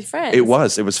working with friends.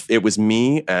 It was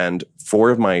me and 4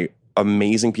 of my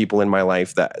amazing people in my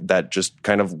life that just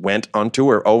kind of went on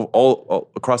tour all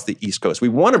across the East Coast. We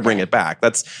want to bring it back.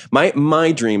 That's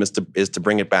my dream is to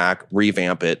bring it back,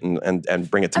 revamp it,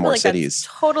 and bring it to I feel more like cities.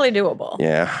 That's totally doable.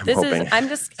 Yeah, I'm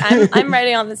hoping. I'm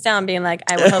writing all this down, being like,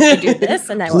 I will help you do this,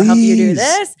 and I will help you do Please.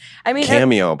 this. I mean,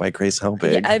 Cameo by Grace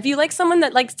Helbig. if you like someone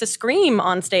that likes to scream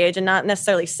on stage and not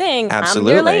necessarily sing,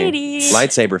 Absolutely. I'm your lady.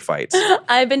 Lightsaber fights.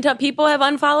 I've been told people have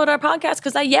unfollowed our podcast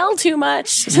because I yell too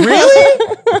much.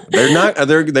 Really?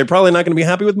 They're probably not going to be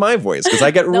happy with my voice because I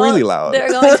get No, really loud. They're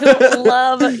going to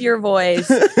love your voice.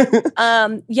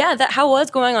 How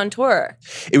was going on tour?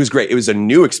 It was great. It was a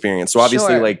new experience. So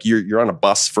obviously, Sure. like you're on a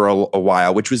bus for a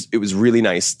while, which was really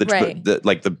nice. Right.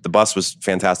 The bus was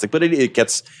fantastic, but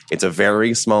it's a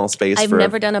very small space. I've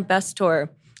never done a bus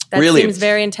tour. That Really? seems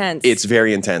very intense. It's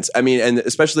very intense. I mean, and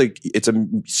especially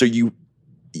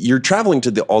you're traveling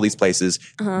to all these places.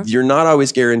 You're not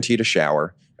always guaranteed a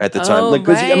shower at the time, Oh,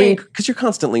 right. because you're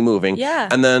constantly moving. Yeah.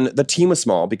 And then the team was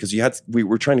small because we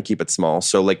were trying to keep it small.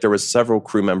 So like there was several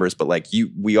crew members, but like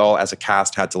we all as a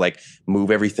cast had to like move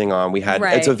everything on. We had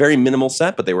Right. it's a very minimal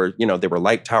set, but they were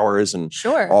light towers and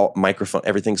Sure. all microphone,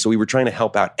 everything. So we were trying to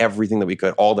help out everything that we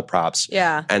could, all the props.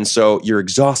 Yeah. And so you're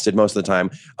exhausted most of the time.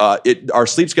 Our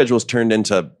sleep schedules turned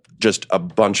into just a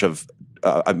bunch of.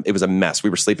 It was a mess.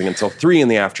 We were sleeping until 3 in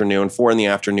the afternoon, 4 in the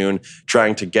afternoon,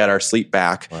 trying to get our sleep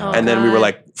back. Wow. And then we were God.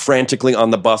 like frantically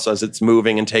on the bus as it's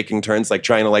moving and taking turns, like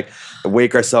trying to like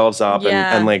wake ourselves up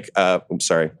Yeah. and like, I'm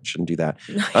sorry, shouldn't do that.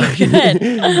 Good.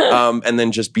 And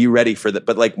then just be ready for that.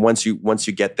 But like once you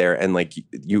get there and like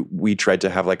we tried to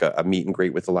have like a meet and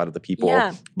greet with a lot of the people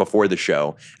Yeah. before the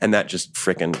show. And that just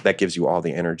that gives you all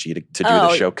the energy to do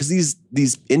Oh. the show. Cause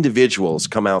these individuals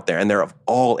come out there and they're of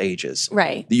all ages.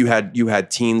 Right. You had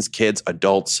teens, kids,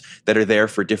 adults that are there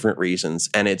for different reasons.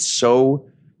 And it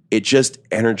just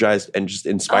energized and just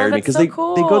inspired me that's because so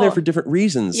they go there cool. for different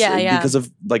reasons. Yeah, yeah. Because of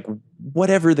like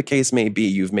whatever the case may be,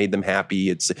 you've made them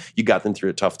happy. You got them through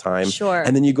a tough time. Sure.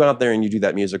 And then you go out there and you do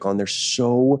that musical and they're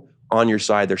so on your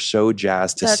side. They're so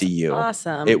jazzed to That's see you.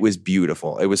 awesome. It was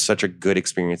beautiful. It was such a good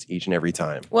experience each and every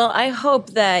time. Well, I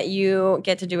hope that you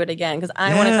get to do it again because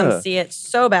I want to Yeah. come see it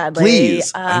so badly.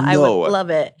 Please. I know. would love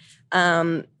it.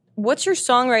 What's your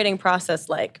songwriting process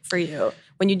like for you?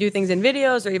 When you do things in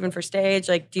videos or even for stage,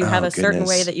 like do you have a certain way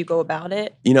goodness. that you go about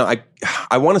it?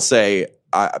 I want to say,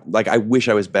 I wish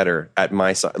I was better at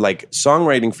my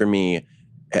songwriting for me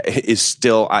is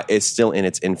still in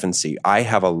its infancy. I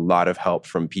have a lot of help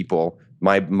from people,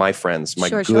 my friends, my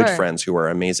Sure, good sure. friends who are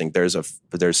amazing. There's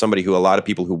somebody who a lot of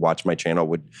people who watch my channel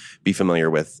would be familiar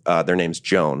with. Their name's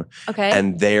Joan. Okay.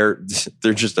 And they're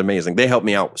just amazing. They help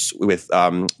me out with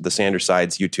the Sander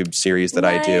Sides YouTube series that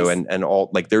I do, Nice. and all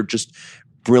like they're just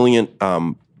brilliant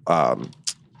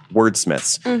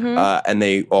wordsmiths, and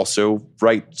they also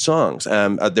write songs.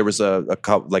 There was a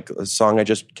song I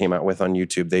just came out with on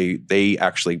YouTube. They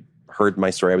actually heard my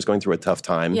story. I was going through a tough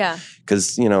time. Yeah.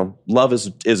 Because love is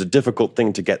a difficult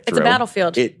thing to get through. It's a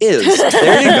battlefield. It is.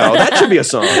 There you go. That should be a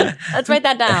song. Let's write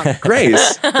that down.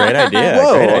 Grace. Great idea.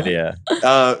 Whoa. Great idea.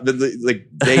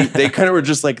 They kind of were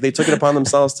just like they took it upon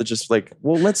themselves to just like,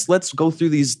 well, let's go through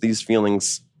these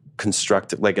feelings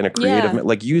construct it like in a creative Yeah.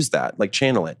 like use that, like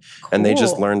channel it. And they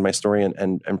just Cool. learned my story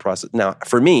and process. Now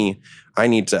for me,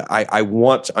 I'm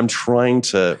trying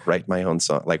to write my own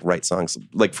song, like write songs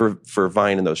like for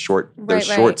Vine and those short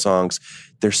Right. songs.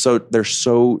 They're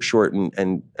so short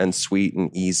and sweet and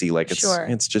easy. Like Sure.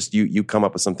 it's just you come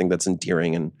up with something that's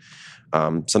endearing and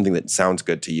something that sounds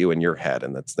good to you in your head,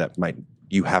 and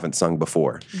you haven't sung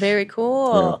before. Very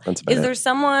cool. Yeah, that's about Is it. there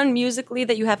someone musically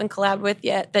that you haven't collabed with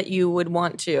yet that you would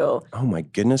want to? Oh my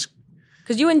goodness,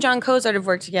 Because you and John Cozart have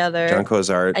worked together. John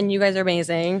Cozart. And you guys are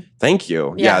amazing. Thank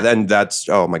you. Yeah. Yeah, then that's,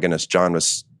 oh my goodness, John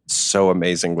was so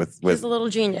amazing with He's a little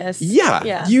genius.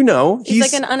 yeah. You know, He's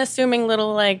like an unassuming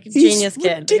little he's genius kid.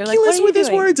 You're ridiculous like, what are you with his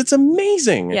doing? words. It's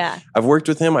amazing. Yeah. I've worked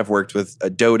with him. I've worked with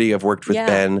Dodie. I've worked with Yeah.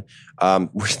 Ben.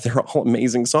 They're all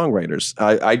amazing songwriters.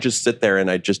 I just sit there and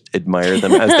I just admire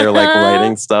them as they're like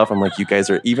writing stuff. I'm like, you guys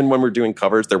are, even when we're doing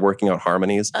covers, they're working out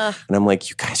harmonies. And I'm like,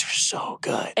 you guys are so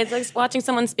good. It's like watching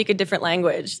someone speak a different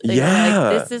language.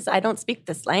 Yeah. Like, I don't speak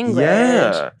this language.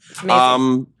 Yeah. It's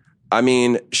amazing. I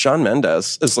mean, Shawn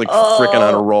Mendes is like freaking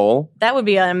on a roll. That would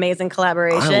be an amazing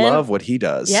collaboration. I love what he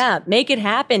does. Yeah, make it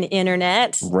happen,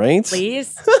 internet. Right? Please.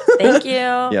 Thank you.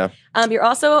 Yeah. You're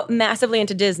also massively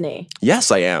into Disney.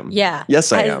 Yes, I am. Yeah.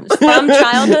 Yes, I am. From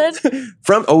childhood?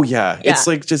 Yeah. It's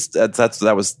like just,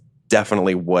 that was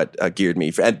definitely what geared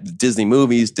me. At Disney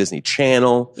movies, Disney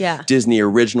Channel, Yeah. Disney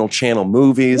original channel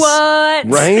movies. What?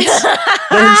 Right?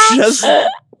 They're just,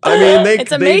 I mean,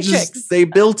 It's a Matrix. they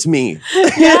built me.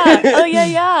 Yeah. Oh,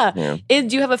 yeah. Yeah.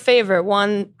 Do you have a favorite?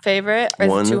 One favorite? Or is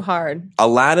One- it too hard?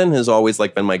 Aladdin has always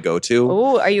like been my go-to.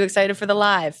 Oh, are you excited for the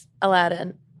live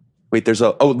Aladdin? Wait, there's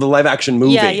the live action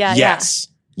movie. Yeah. Yes.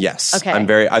 Yes.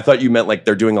 Okay. I thought you meant like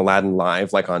they're doing Aladdin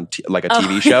live, like on like a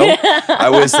TV Oh. show. I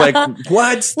was like,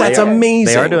 what? That's Where?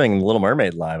 amazing. They are doing Little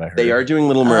Mermaid live, I heard. They are doing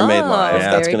Little Mermaid Oh, live.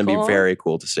 That's very going to cool. be very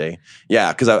cool to see.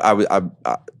 Yeah, because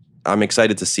I'm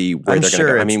excited to see where I'm they're sure going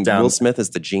to go. I it's mean, down- Will Smith is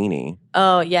the genie.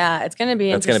 Oh, yeah. It's going to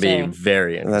be That's going interesting. to be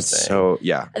very interesting. That's so,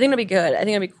 yeah. I think it'll be good. I think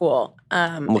it'll be cool.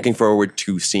 I'm looking forward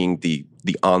to seeing the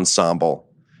ensemble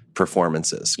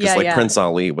performances. Because Yeah. Prince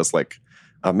Ali was like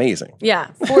amazing.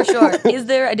 Yeah, for sure. Is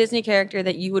there a Disney character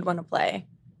that you would want to play?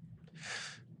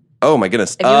 Oh my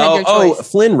goodness. If you had your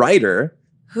choice. Flynn Rider.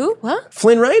 Who? What?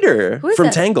 Flynn Rider Who is from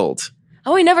that? Tangled.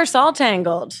 Oh, we never saw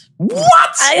Tangled.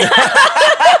 What?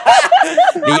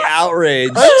 the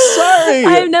outrage. I'm sorry.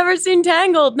 I've never seen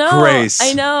Tangled. No, Grace.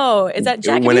 I know. Is that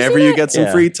Jack? Whenever you get some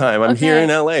Yeah. free time, I'm here Okay. in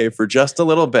LA for just a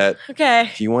little bit. Okay.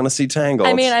 If you want to see Tangled.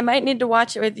 I mean, I might need to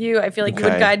watch it with you. I feel like you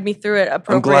would Okay. guide me through it I'm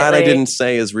appropriately. glad I didn't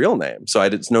say his real name, so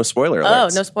it's no spoiler Oh,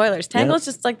 alerts. no spoilers. Tangled's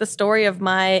just like the story of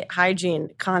my hygiene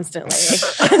constantly.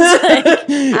 It's like,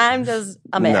 I'm just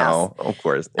a mess. No, of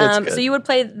course. It's good. So you would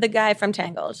play the guy from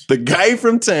Tangled, The guy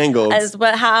from Tangled. as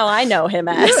how I know him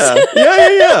as.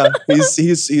 yeah.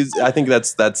 He's. I think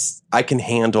that's. I can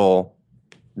handle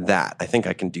that. I think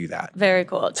I can do that. Very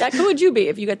cool. Jack, who would you be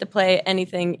if you get to play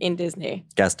anything in Disney?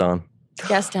 Gaston.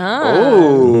 Gaston.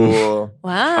 Oh,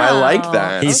 Wow. I like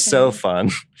that. He's so fun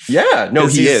yeah. No,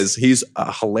 'Cause he he's- is. He's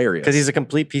hilarious. because he's a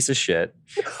complete piece of shit.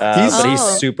 He's- But he's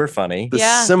Oh. super funny. The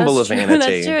symbol that's of true.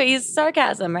 vanity. That's true. He's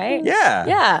sarcasm, right? Yeah.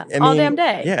 Yeah. I all mean, damn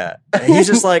day. Yeah. And he's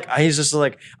just like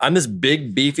I'm this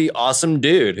big, beefy, awesome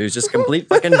dude who's just complete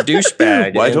fucking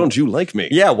douchebag. Why And- don't you like me?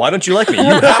 Yeah, why don't you like me? You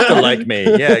have to like me.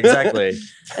 Yeah, exactly.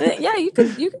 Yeah, you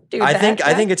could do I that. think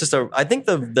yeah. it's just I think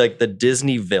the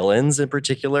Disney villains in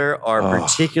particular are Oh.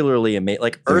 particularly amazing.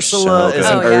 Like They're Ursula so is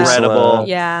good. Oh, yeah. incredible.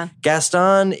 Yeah.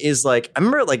 Gaston is like I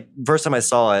remember like first time I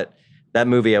saw it, that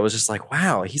movie, I was just like,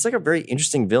 wow, he's like a very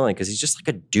interesting villain because he's just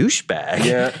like a douchebag.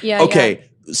 Yeah. Yeah. Okay.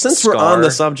 Since we're on Scar.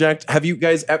 the subject, have you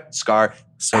guys Scar?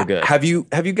 So good. Have you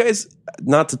guys,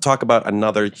 not to talk about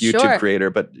another YouTube Sure. creator,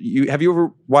 but have you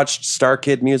ever watched Star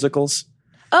Kid musicals?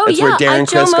 Oh That's yeah, where Darren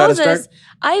Joe Criss got his Moses.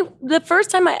 start? The first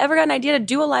time I ever got an idea to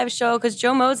do a live show because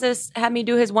Joe Moses had me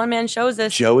do his one man shows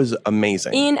Joe is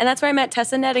amazing. and that's where I met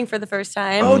Tessa Netting for the first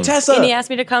time. Oh, Tessa. And he asked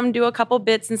me to come do a couple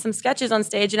bits and some sketches on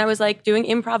stage, and I was like doing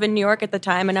improv in New York at the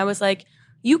time, and I was like,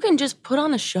 you can just put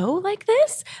on a show like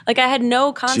this? Like I had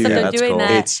no concept Dude, of that's doing cool.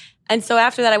 that. It's And so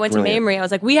after that, I went Brilliant. to Mamrie. I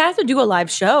was like, we have to do a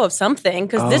live show of something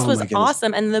because this Oh, was my goodness.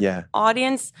 awesome. And the Yeah.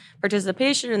 audience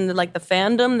participation and the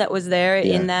fandom that was there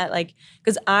Yeah. in that,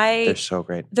 because they're so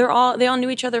great. they all knew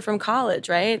each other from college,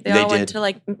 right? They They all went did.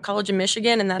 to college in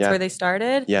Michigan, and that's Yeah. where they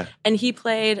started. Yeah. And he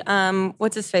played,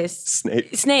 what's his face?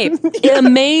 Snape. Snape,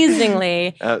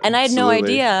 amazingly. And I had no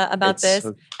Absolutely. idea about It's this.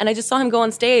 so- And I just saw him go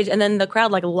on stage, and then the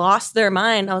crowd lost their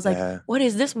mind. I was like, Yeah. what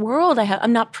is this world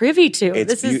I'm not privy to?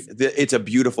 It's a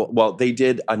beautiful. Well, they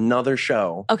did another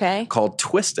show Okay. called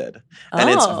Twisted, and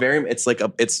Oh.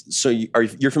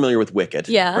 you're familiar with Wicked,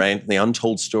 Yeah. right? The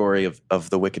untold story of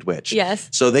the Wicked Witch. Yes.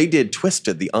 So they did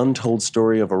Twisted, the untold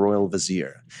story of a royal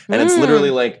vizier, and it's Mm. literally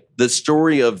like the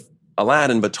story of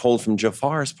Aladdin, but told from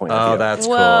Jafar's point of Oh, view. that's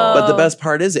Whoa. cool. But the best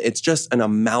part is it's just an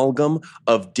amalgam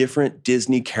of different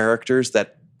Disney characters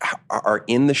that are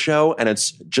in the show, and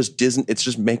it's just Disney. It's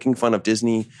just making fun of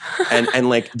Disney, and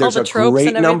like there's the a tropes great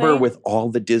and number everything. with all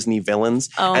the Disney villains,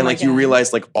 Oh and my like you God.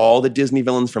 realize like all the Disney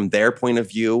villains from their point of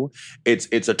view, it's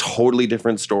a totally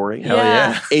different story. Hell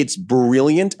yeah. It's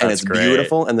brilliant and That's it's great.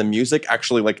 beautiful, and the music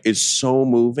actually like is so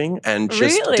moving. And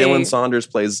just Really? Dylan Saunders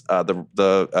plays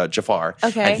the Jafar,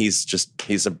 Okay. and he's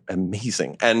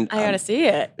amazing. And I gotta see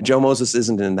it. Joe Moses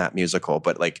isn't in that musical,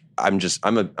 but like I'm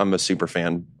a super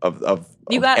fan of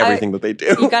everything that they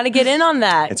do. You got to get in on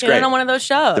that. It's get great. in on one of those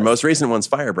shows. The most recent one's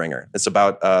Firebringer. It's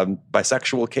about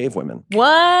bisexual cave women.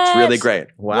 What? It's really great.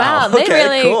 Wow, they Okay,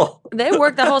 really cool. they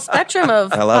work the whole spectrum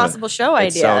of I love it. possible show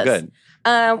It's ideas. so good.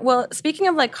 Well, speaking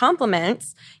of like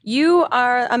compliments, you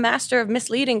are a master of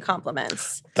misleading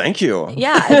compliments. Thank you.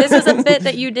 Yeah, this is a bit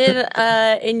that you did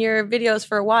in your videos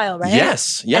for a while, right?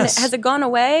 Yes. Yes. And has it gone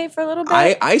away for a little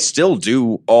bit? I still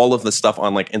do all of the stuff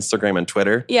on like Instagram and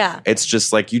Twitter. Yeah. It's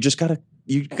just like you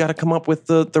gotta come up with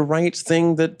the right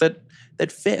thing that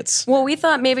fits. Well, we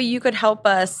thought maybe you could help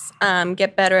us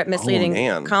get better at misleading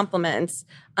man. compliments.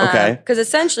 Okay. Because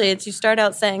essentially, it's you start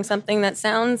out saying something that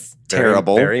sounds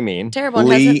Terrible. Very mean. terrible. And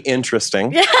Lee hasn't-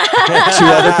 interesting to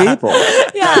other people.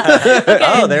 yeah. Okay.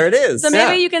 Oh, there it is. So maybe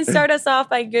Yeah. you can start us off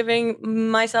by giving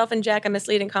myself and Jack a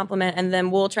misleading compliment, and then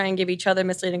we'll try and give each other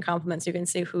misleading compliments. You can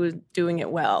see who's doing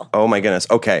it well. Oh my goodness.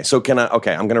 Okay. So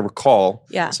I'm gonna recall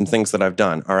Yeah. some things that I've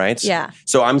done. All right. Yeah.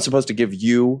 So I'm supposed to give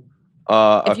you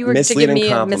If you were to give misleading me a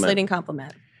compliment. misleading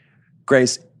compliment.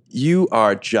 Grace, you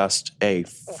are just a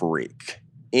freak.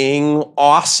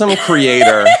 Awesome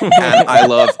creator, and I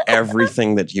love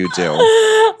everything that you do.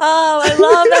 Oh, I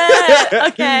love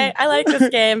it. Okay. I like this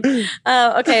game.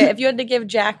 Okay. If you had to give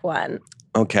Jack one.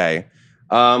 Okay.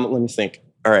 Let me think.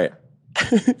 All right.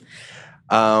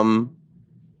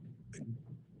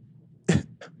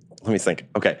 Let me think.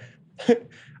 Okay.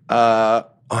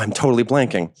 I'm totally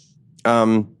blanking.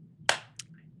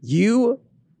 You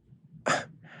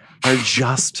are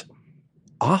just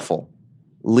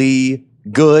awfully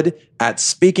good at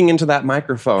speaking into that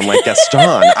microphone like Gaston.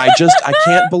 I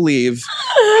can't believe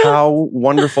how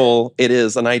wonderful it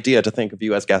is an idea to think of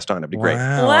you as Gaston. It'd be great.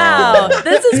 Wow.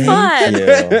 This is fun. Thank you.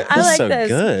 I This is like so this.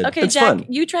 good. Okay, It's Jack, fun.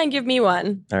 you try and give me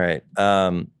one. All right.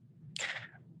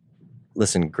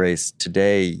 Listen, Grace,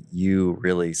 today you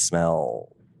really smell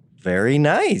very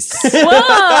nice.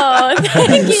 Whoa,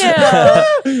 thank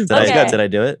you. Did I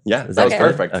do it? Yeah, Is that was Okay.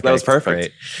 perfect. That was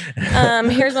perfect.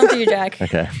 Great. Here's one for you, Jack.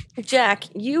 Okay. Jack,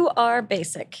 you are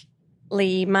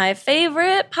basically my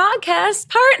favorite podcast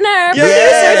partner, Yay!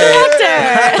 producer,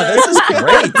 director. This is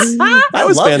great. That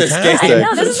was love this fantastic. game. I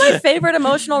know, this is my favorite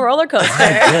emotional roller coaster.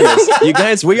 Goodness, you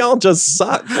guys, we all just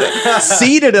suck.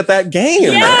 Seated at that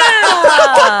game.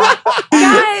 Yeah.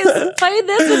 Guys, play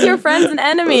this with your friends and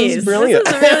enemies. This is brilliant.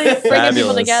 This is really bringing people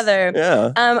Fabulous. together.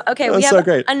 Yeah. Okay, That we was have so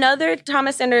great. another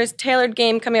Thomas Sanders tailored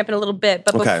game coming up in a little bit.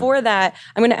 But Okay. before that,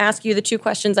 I'm going to ask you the two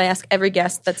questions I ask every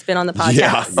guest that's been on the podcast.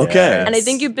 Yeah. Okay. And I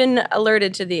think you've been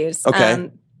alerted to these. Okay.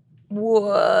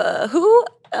 Who,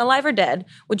 alive or dead,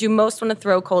 would you most want to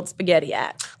throw cold spaghetti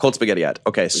at? Cold spaghetti at.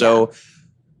 Okay, so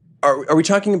are we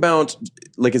talking about,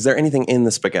 like, is there anything in the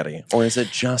spaghetti? Or is it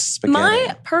just spaghetti?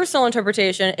 My personal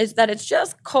interpretation is that it's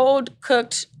just cold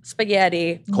cooked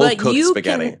spaghetti. Cold but cooked you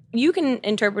spaghetti. you can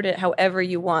interpret it however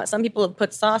you want. Some people have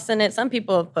put sauce in it. Some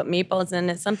people have put meatballs in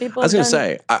it. Some people I was have going to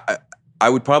done- say, I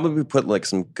would probably put, like,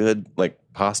 some good, like,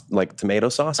 pasta, like, tomato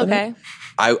sauce in Okay. it.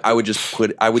 I would just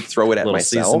I would throw it at Little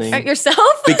myself. seasoning. At yourself?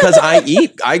 Because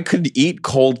I could eat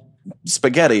cold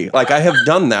spaghetti. Like, I have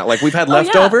done that. Like, we've had Oh, yeah.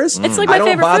 leftovers. It's like I my don't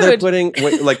favorite bother food.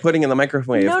 putting in the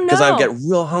microwave No, because I no. get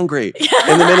real hungry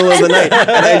in the middle of the night,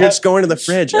 and I just go into the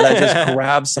fridge and I just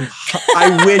grab some.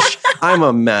 I wish I'm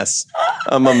a mess.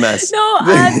 I'm a mess. No,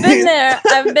 I've been there.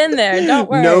 I've been there. Don't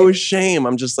worry. No shame.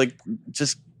 I'm just like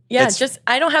Yeah, it's- just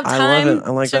I don't have I time love it. I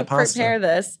like to that pasta. prepare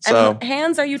this. So- and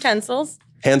hands are utensils.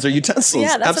 hands are utensils.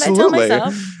 Yeah, that's Absolutely. what I tell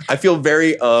myself. I feel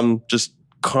very just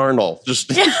carnal.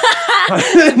 Just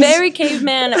Very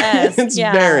caveman-esque. It's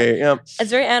yeah. very yeah. It's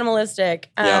very animalistic.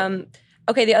 Yeah.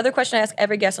 Okay, the other question I ask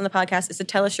every guest on the podcast is to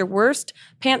tell us your worst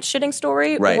pants shitting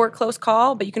story Right. or close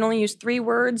call, but you can only use 3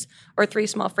 words or 3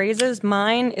 small phrases.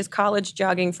 Mine is college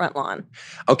jogging front lawn.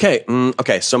 Okay.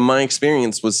 Okay. So my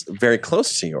experience was very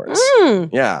close to yours.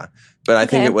 Yeah, but I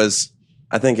think Okay. it was.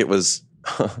 I think it was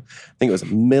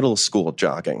middle school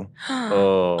jogging.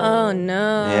 Oh. Oh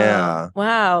no. Yeah.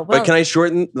 Wow. Well, But can I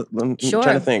shorten? I'm Sure.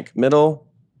 trying to think. Middle.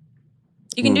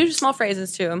 you can do small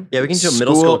phrases too. Yeah, we can do a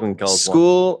middle school can call us one.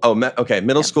 School. Oh, okay.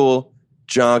 Middle school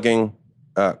jogging.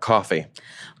 Coffee.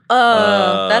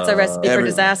 Oh, that's a recipe for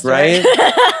disaster. Right?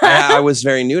 I was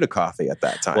very new to coffee at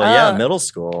that time. Well, yeah, middle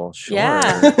school. Sure.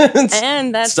 Yeah.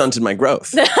 And that's stunted my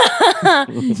growth.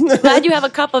 glad you have a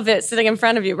cup of it sitting in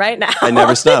front of you right now. I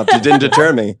never stopped. It didn't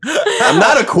deter me. I'm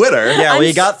not a quitter. Yeah, well,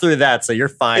 you got through that, so you're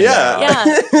fine. Yeah. now.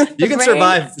 Yeah. You can Brain-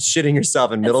 survive shitting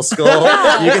yourself in middle school.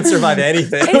 You can survive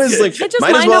anything. It was like, It just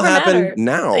might as mind well over happen matter.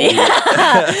 now.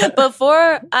 Yeah.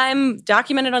 Before I'm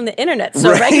documented on the internet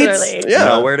so Right? regularly. Yeah.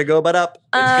 Nowhere to go but up.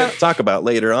 It's good to talk about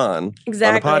later on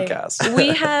Exactly. on the podcast. We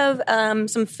have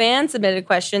some fan submitted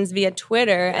questions via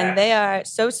Twitter, and they are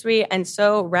so sweet and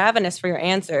so ravenous for your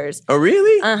answers. Oh,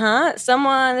 really?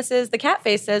 Someone, this is the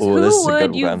Catface says, Ooh, this is who a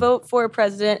would good you one. vote for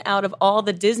president out of all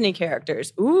the Disney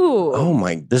characters? Ooh. Oh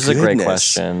my This is a great goodness.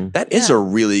 question. That is a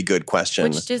really good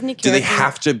question. Which Disney Do they character-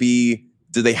 have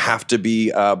to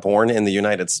be born in the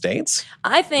United States?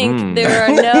 I think there are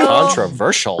no...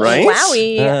 Controversial. Right?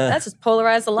 Wowie. That's just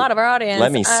polarized a lot of our audience.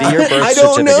 Let me see your birth I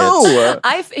don't certificates. know.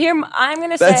 I'm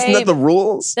going to That's say not the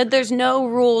rules. that there's no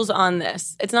rules on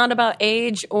this. It's not about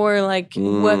age or like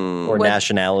Or what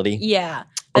nationality. Yeah.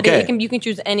 That Okay. you can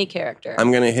choose any character. I'm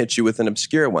going to hit you with an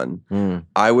obscure one.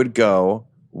 I would go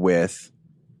with,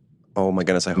 oh my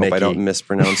goodness, I hope Mickey. I don't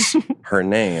mispronounce her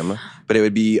name, but it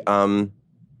would be,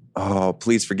 oh,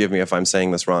 please forgive me if I'm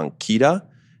saying this wrong. Kida.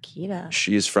 Kita.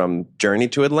 She's from Journey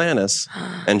to Atlantis,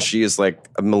 and she is like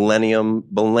a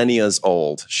millennia's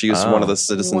old. She is one of the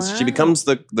citizens. Wow. She becomes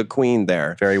the queen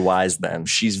there. Very wise then.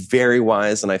 She's very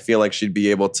wise, and I feel like she'd be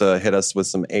able to hit us with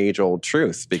some age-old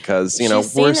truth because, you know,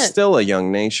 She's seen we're it. still a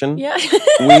young nation. Yeah.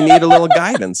 We need a little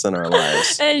guidance in our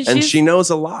lives. And And she's- she knows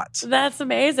a lot. That's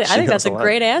amazing. She I think that's knows a a lot.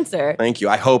 great answer. Thank you.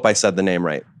 I hope I said the name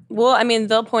right. Well, I mean,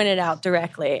 they'll point it out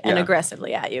directly and Yeah.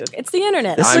 aggressively at you. It's the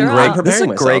internet. This is I'm a After great all. This is a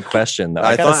preparing great myself. question, though.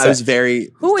 I gotta thought I was say, very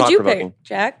Who would you thought-provoking. pick,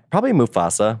 Jack? probably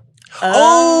Mufasa.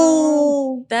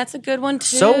 Oh, that's a good one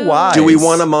too. So wise. Do we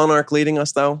want a monarch leading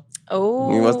us, though?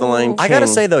 Oh, He was the Lion I gotta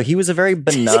King. say though, he was a very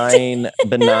benign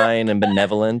and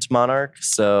benevolent monark.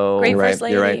 So Great You're right, first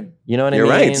lady. you're right. you know what You're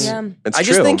I mean? right. Yeah. It's I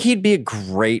true. just think he'd be a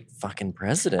great fucking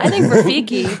president. I think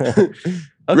Rafiki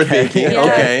Rafiki, yeah,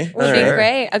 okay. would be Alright.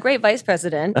 great. A great vice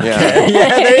president. Yeah. Yeah,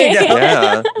 there you go.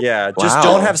 Yeah. Yeah, just Wow.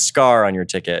 don't have Scar on your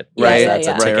ticket. Yeah, Right. yeah, That's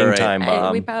yeah. a ticking Right. time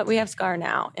Hey, bomb. we have Scar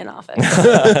now in office.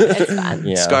 It's fun.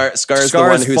 Yeah. Scar's the Scar's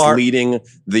one who's far- leading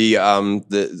the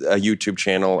YouTube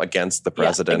channel against the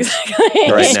president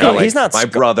exactly. right now. He's not my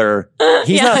Scar- brother.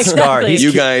 He's Yeah, not Scar. exactly. He's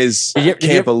You guys Did you- did you-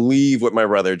 can't believe what my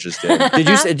brother just did.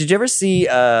 Did you ever see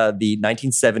the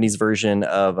 1970s version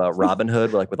of Robin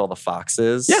Hood, like with all the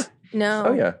foxes? Yeah. No.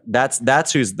 Oh yeah.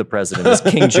 That's who's the president. Is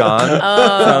King John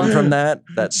Oh. from that?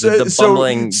 That's the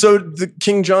bumbling. So the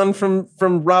King John from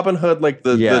Robin Hood, like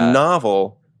the Yeah.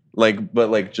 novel,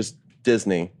 but just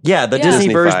Disney. Yeah, the Yeah.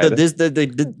 Disney version.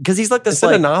 Disney-fied. Because he's like this. Is it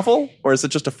like, a novel or is it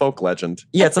just a folk legend?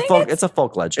 yeah, it's a think folk. it's- It's a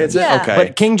folk legend. It's Yeah. okay.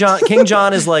 But King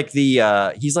John is like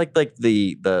the he's like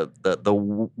the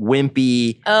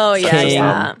wimpy Oh yeah, king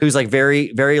yeah. who's like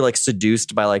very very like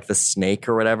seduced by like the snake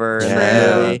or whatever. in Yeah.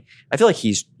 that movie. I feel like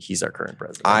he's our current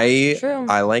president. True.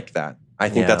 I like that. I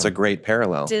think Yeah. that's a great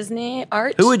parallel. Disney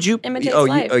art. Who would you? imitates Oh,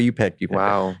 life. you picked. You picked.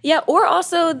 Wow. Yeah, or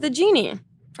also the genie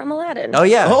from Aladdin. Oh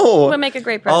yeah. would make a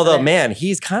great president. Although man,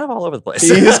 he's kind of all over the place.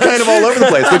 He is kind of all over the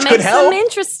place, that which could makes help. them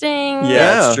interesting.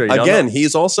 Yeah. it's true. You don't Again, know.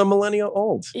 he's also millennial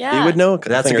old. Yeah. He would know.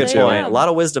 That's a thing or good two. There you point. go. A lot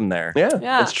of wisdom there. Yeah,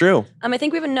 Yeah. that's true. I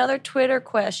think we have another Twitter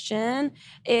question.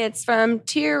 It's from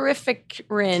Terrific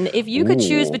Rin. If you could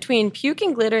choose Ooh. between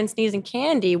puking glitter and sneezing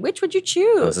candy, which would you Oh,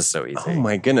 choose? this is so easy. Oh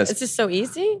my goodness. It's just so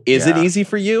easy. Is it Yeah. easy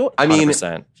for you? I mean,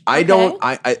 100%. I don't.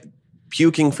 I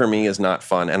puking for me is not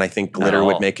fun, and I think glitter No.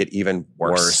 would make it even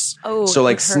worse. Oh, So it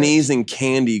like would hurt. sneezing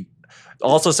candy.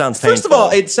 Also sounds painful. First of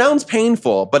all, it sounds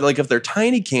painful, but like if they're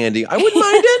tiny candy, I wouldn't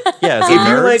mind it. yeah, is If it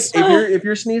you're like nerds? if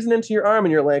you're sneezing into your arm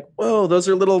and you're like, whoa, those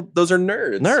are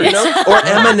nerds, Nerds. you know? Or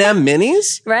M&M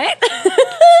minis. Right?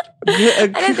 Yeah,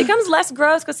 And it becomes less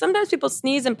gross because sometimes people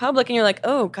sneeze in public and you're like,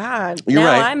 oh God, You're now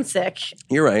right. I'm sick.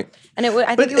 You're right. And it would,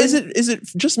 I But think is it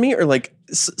just me or like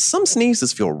some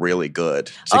sneezes feel really good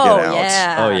to oh, get out?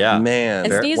 Yeah. Oh yeah. Man.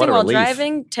 And What sneezing a while relief.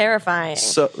 driving, terrifying.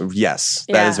 So yes,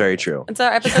 that Yeah. is very true. And so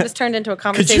our episode has turned into a Could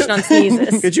conversation you, on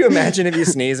sneezes. could you imagine if you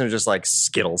sneeze and it was just like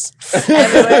Skittles?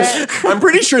 Everywhere. I'm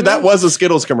pretty sure that was a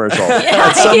Skittles commercial Yeah,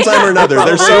 at some time or another.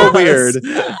 They're so Probably weird.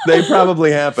 was. They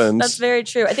probably happened. That's very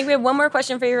true. I think we have one more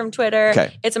question for you from Twitter.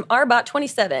 Okay. It's from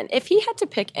Arbot27. If he had to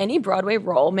pick any Broadway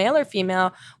role, male or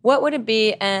female, what would it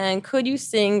be? And could you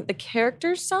sing the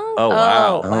character's song? Oh,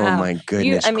 wow. Oh my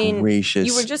goodness gracious!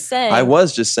 You were just saying. I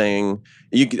was just saying.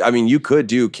 You could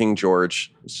do King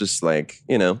George. It's just like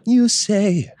you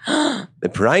say. The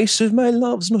price of my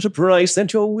love's not a price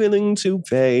that you're willing to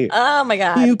pay. Oh my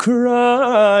God. You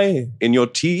cry in your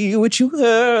tea, which you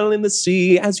hurl in the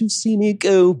sea as you see me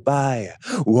go by.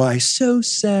 Why so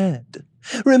sad?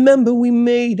 Remember we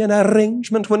made an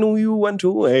arrangement when you went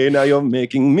away. Now you're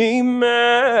making me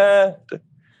mad.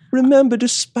 Remember,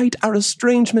 despite our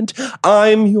estrangement,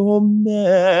 I'm your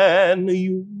man.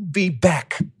 You'll be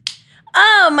back.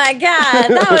 Oh my God,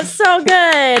 that was so In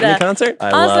the good. concert?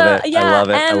 I love it. Yeah, I love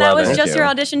it. and I that love was it. just your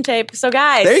audition tape. So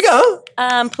guys, There you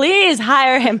go. Please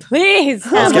hire him, please.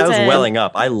 This guy was Hamilton. welling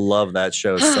up. I love that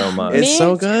show so much. It's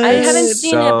so good. I haven't It's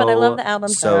seen it, but I love the so, album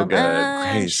so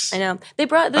good. Grace. I know they're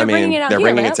bringing it out they're here.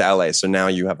 bringing right? it to LA, so now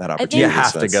you have that opportunity. You have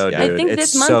So to it's- go, yeah. dude. I think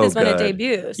It's this month so is when it good.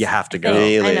 debuts. You have to go.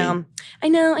 Really? I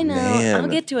know. Man. I'll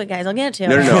get to it, guys. I'll get to it.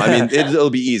 No. I mean, it'll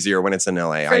be easier when it's in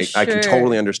LA. I For can sure.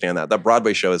 totally understand that. That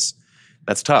Broadway show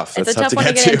that's tough. It's That's a tough one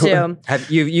to get into. Have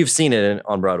you've seen it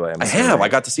on Broadway? I'm I assuming, have. I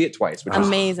right? got to see it twice, which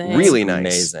Amazing. was really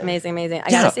nice. Amazing. I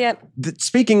gotta see it.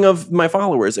 Speaking of my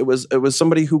followers, it was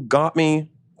somebody who got me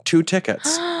 2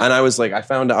 tickets, and I was like,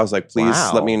 please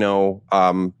Wow. let me know.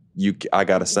 I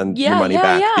gotta send your Yeah, money yeah,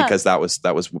 back yeah. because that was.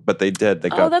 But they did. They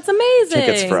Oh, got that's amazing.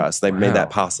 tickets for us. They made Wow. that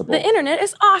possible. The internet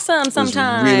is awesome It was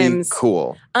sometimes. really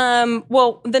cool.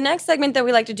 Well, the next segment that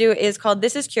we like to do is called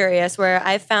This is Curious, where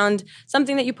I found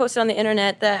something that you posted on the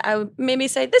internet that I would maybe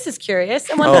say, this is curious,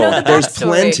 and want to know the There's backstory.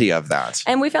 plenty of that.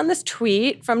 And we found this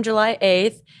tweet from July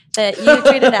 8th that you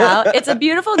tweeted out. It's a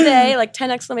beautiful day, like 10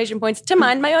 exclamation points, to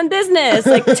mind my own business,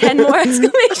 like 10 more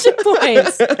exclamation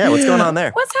points. Yeah, what's going on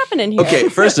there? What's happening here? Okay,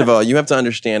 first of all, you have to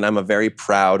understand I'm a very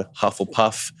proud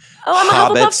Hufflepuff. Oh, I'm a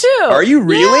Hobbit. Hufflepuff too. Are you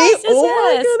really? Yes, oh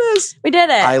my goodness. We did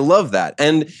it. I love that.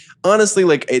 And honestly,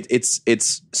 like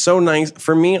it's so nice.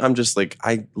 For me, I'm just like,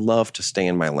 I love to stay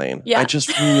in my lane. Yeah. I just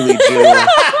really do.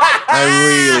 I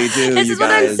really do. This you is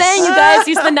what I'm guys. saying, you guys.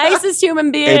 He's the nicest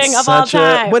human being It's of all such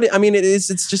time. but I mean, it's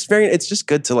just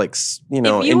good to like, If you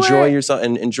enjoy were- yourself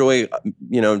and enjoy,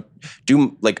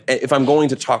 do like, if I'm going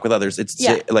to talk with others, it's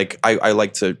Yeah. like, I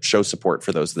like to show support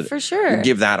for those that For sure.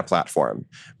 give that a platform.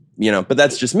 But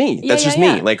that's just me. Yeah, That's just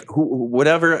yeah. me. Like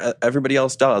whatever everybody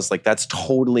else does, like that's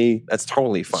totally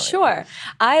fine. Sure.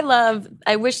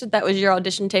 I wish that was your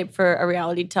audition tape for a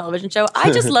reality television show. I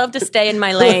just love to stay in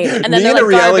my lane. And then Me they're in a like,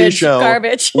 reality garbage, show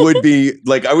garbage. would be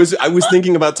like I was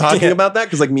thinking about talking about that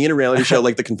because like me in a reality show,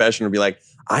 like The Confession would be like,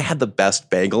 I had the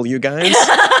best bagel, you guys.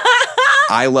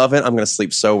 I love it. I'm gonna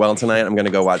sleep so well tonight. I'm gonna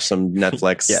go watch some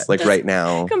Netflix right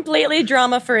now. Completely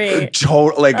drama free.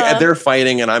 They're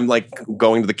fighting and I'm like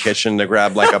going to the kitchen to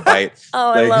grab like a bite.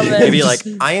 Oh, I Like, love it. Maybe like,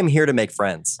 I am here to make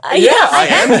friends. Yeah, I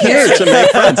am here to make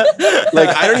friends.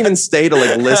 Like I don't even stay to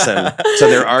like listen to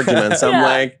their arguments. I'm Yeah.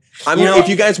 like, if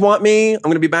you guys want me, I'm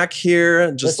gonna be back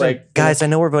here. Just like Guys, I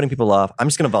know we're voting people off. I'm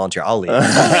just going to volunteer. I'll leave.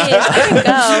 Please, there we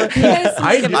go. You guys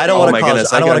I make it- I don't Oh want my to cause.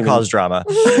 goodness, I don't I want to gotta cause drama.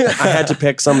 I had to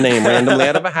pick some name randomly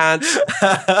out of a hat.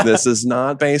 This is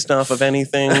not based off of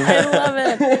anything. I love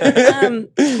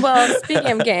it. Well,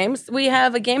 speaking of games, we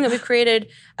have a game that we've created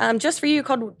just for you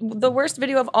called The Worst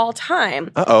Video of All Time.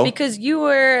 Uh-oh. Because you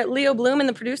were Leo Bloom in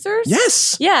The Producers?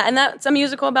 Yes. Yeah, and that's a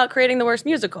musical about creating the worst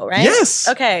musical, right? Yes.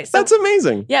 Okay, so That's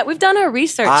amazing. yeah, we've done our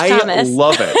research, I Thomas.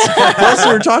 love it. Plus,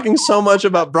 we're talking so much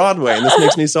about Broadway, and this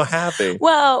makes me so happy.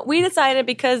 Well, we decided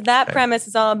because that premise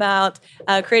is all about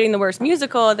creating the worst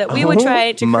musical that we would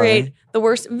try to my. create the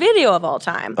worst video of all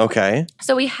time. Okay.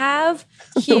 So we have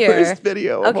The here. worst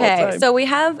video of all Okay, time. so we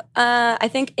have, I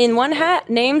think, in one hat,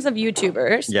 names of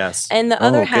YouTubers. Yes. And the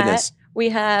other hat, goodness. we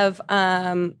have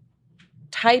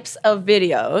types of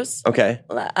videos, Okay.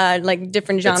 like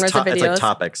different genres It's of videos. It's like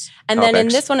topics. And then in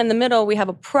Topics. this one in the middle, we have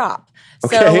a prop.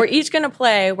 So Okay. we're each going to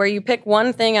play where you pick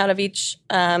one thing out of each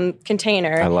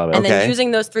container. I love it. And then Okay.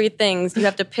 using those 3 things, you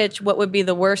have to pitch what would be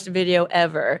the worst video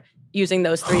ever using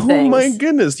those 3 Oh things. my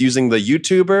goodness. Using the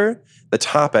YouTuber, the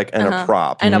topic, and a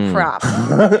prop. And a prop.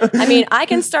 I mean, I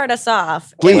can start us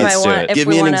off Please if I do want. it. If Give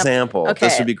we me an wanna- example. Okay.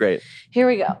 This would be great. Here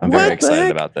we go. I'm What very the excited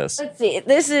heck? about this. Let's see.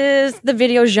 This is the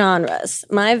video genres.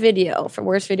 My video for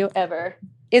worst video ever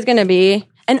is going to be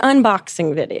an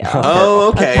unboxing video. Oh,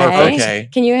 okay. Okay.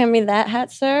 Can you hand me that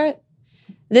hat, sir?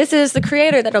 This is the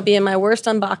creator that'll be in my worst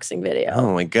unboxing video.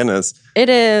 Oh my goodness. It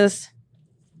is.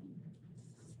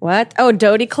 What? Oh,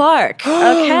 Dodie Clark.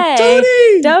 Okay.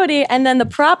 Dodie! Dodie. And then the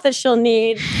prop that she'll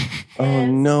need. Oh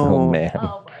no. Oh man.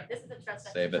 Oh, boy. This is a trust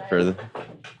Save it for the.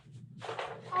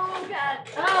 Oh, God.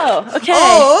 Oh, okay.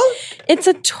 Oh. It's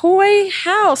a toy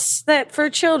house that for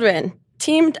children.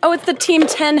 It's the Team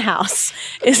 10 house.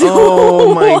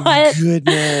 Oh my what?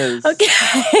 goodness.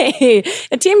 Okay.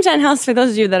 A Team 10 house, for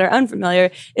those of you that are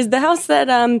unfamiliar, is the house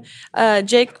that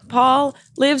Jake Paul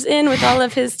lives in with all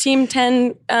of his Team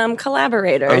 10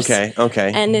 collaborators.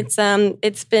 Okay. And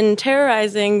it's been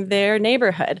terrorizing their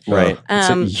neighborhood. Right.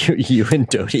 Um, so you and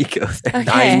Dodie go there.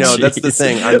 Okay. I know, that's the Jeez.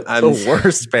 thing. I'm the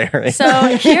worst pairing.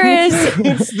 So here is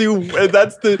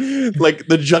that's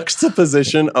the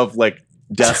juxtaposition of like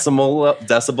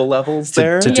decibel levels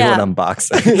there. to do Yeah. an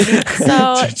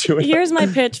unboxing. So here's my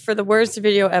pitch for the worst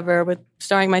video ever with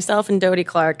starring myself and Dodie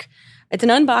Clark. It's an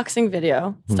unboxing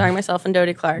video starring myself and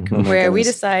Dodie Clark where we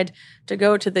decide to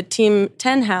go to the Team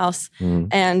 10 house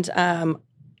and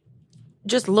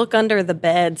just look under the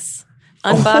beds.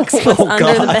 Unbox what's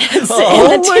under the beds in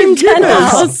the Team 10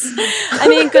 house. I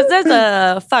mean, because there's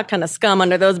a fuck ton of scum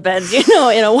under those beds,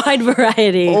 in a wide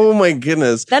variety. Oh my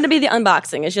goodness. That'd be the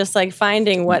unboxing. It's just like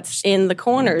finding what's in the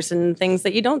corners and things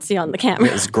that you don't see on the camera.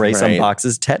 As Grace Right.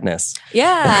 unboxes tetanus.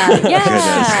 Yeah.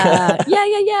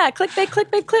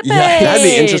 Clickbait. Yeah, That'd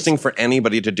be interesting for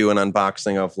anybody to do an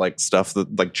unboxing of like stuff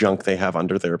that like junk they have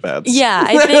under their beds. Yeah,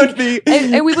 I That think would be-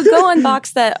 and we would go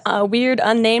unbox that weird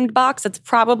unnamed box that's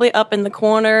probably up in the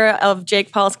corner of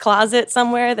Jake Paul's closet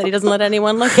somewhere that he doesn't let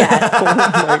anyone look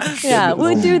at. Yeah,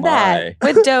 we'd do that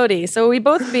with Dodie. So we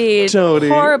both be Dodie.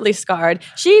 horribly scarred.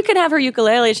 She could have her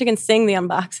ukulele. She can sing the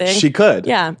unboxing. She could.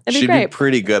 Yeah, it'd be She'd great. be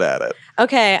pretty good at it.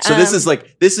 Okay. So this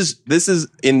is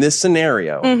in this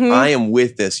scenario, I am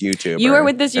with this YouTuber. You are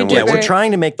with this And YouTuber. Yeah, we're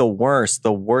trying to make the worst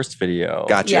video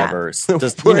Gotcha. Yeah. ever. Just,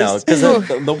 because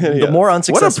the more What a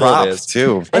unsuccessful prop it is.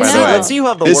 too. I By the know. way. Let's see who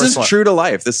have the This worst is one. true to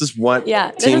life. This is what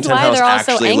Yeah, this Team is 10 why House they're all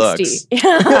so actually angsty. looks.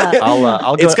 Yeah.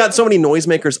 I'll go. It's got so many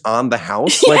noisemakers on the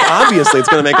house. Like obviously, it's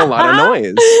going to make a lot of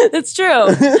noise. That's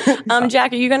true.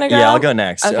 Jack, are you gonna go? Yeah, I'll go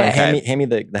next. Okay. Hand me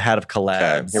the hat of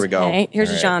collabs. Okay, here we go. Okay, here's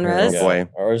the genres. Oh, boy.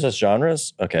 Or is this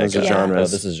genres? Okay, Those are got it. genres.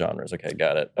 Oh, this is genres. Okay,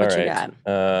 got it. What All you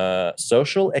right.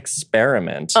 Social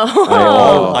experiment.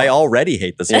 Oh. I already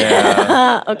hate this.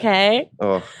 Yeah. Okay.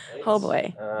 Oh, Oh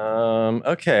boy.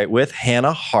 Okay, with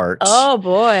Hannah Hart. Oh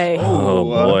boy. Oh,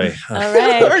 boy. All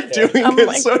right. We're doing Oh a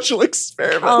my- social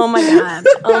experiment. Oh my god.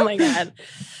 Oh my god.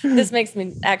 This makes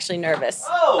me actually nervous.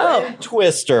 Oh.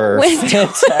 Twister. With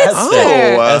Fantastic.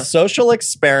 Oh. A social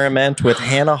experiment with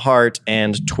Hannah Hart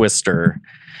and Twister.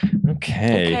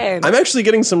 Okay. Okay. I'm actually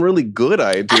getting some really good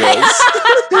ideas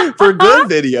for good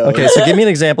videos. Okay, so give me an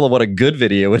example of what a good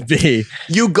video would be.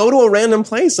 You go to a random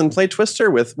place and play Twister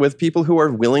with people who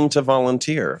are willing to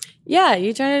volunteer. Yeah,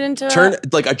 you turn it into Turn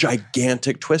like a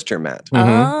gigantic Twister mat.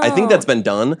 Oh. I think that's been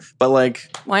done, but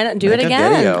like Why not do make it a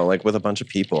again? video like with a bunch of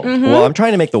people. Well, I'm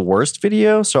trying to make the worst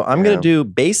video, so I'm going Yeah. to do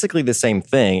basically the same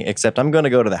thing, except I'm going to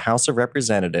go to the House of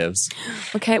Representatives,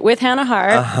 Okay, with Hannah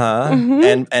Hart.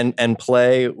 and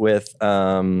play with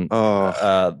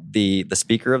Oh, the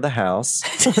Speaker of the House,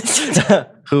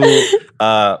 who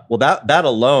that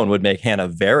alone would make Hannah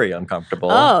very uncomfortable.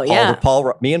 Oh, yeah.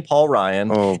 Me and Paul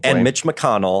Ryan Oh, boy. and Mitch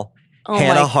McConnell, Oh,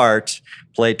 Hannah my- Hart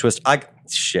play Twist.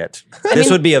 This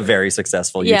would be a very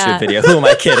successful Yeah. YouTube video. Who am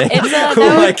I kidding? It's a- Who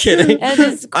am I kidding? It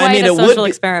is quite a it would social be-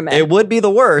 experiment. It would be the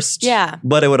worst. Yeah.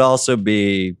 But it would also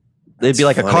be, it'd be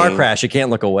like a car funny. crash. You can't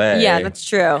look away. Yeah, that's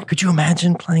true. Could you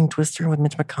imagine playing Twister with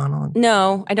Mitch McConnell? and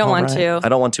No, I don't Paul want Ryan? to. I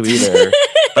don't want to either.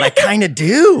 But I kind of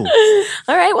do.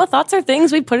 All right, well, thoughts are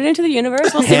things. We put it into the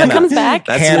universe. We'll see Hannah. what comes back.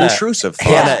 that's Hannah. an intrusive thought.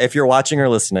 Hannah, if you're watching or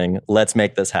listening, let's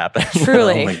make this happen.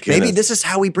 Truly. Oh my goodness. Maybe this is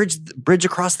how we bridge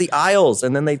across the aisles,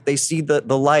 and then they see the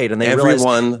light, and they realize,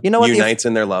 Everyone you know what, unites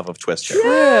in their love of Twister.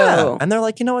 True. and they're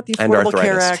like, you know what, the And Affordable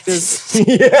Care arthritis. Act is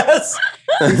yes,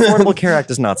 the Affordable Care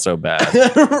Act is not so bad.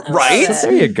 Right?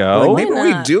 There you go. Maybe Why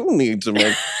we not? do need to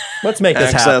make Let's make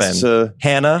this happen. access to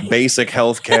Hannah, basic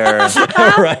health care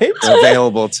right?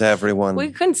 available to everyone.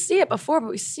 We couldn't see it before, but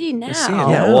we see now. see it Yeah,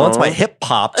 now. well, once my hip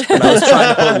popped and I was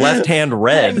trying to put left hand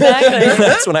red. Exactly.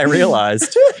 That's when I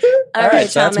realized. All All right,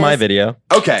 so that's Thomas. my video.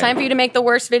 Okay. Time for you to make the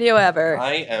worst video ever.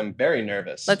 I am very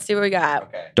nervous. Let's see what we got.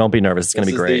 Okay. Don't be nervous. It's going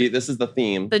to be great. This is the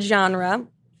theme. The genre.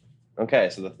 Okay,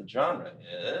 so the genre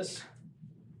is.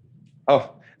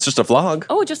 Oh, it's just a vlog.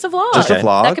 Oh, just a vlog. Just a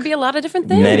vlog? That could be a lot of different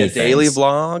things. Many a daily things.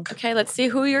 vlog. Okay, let's see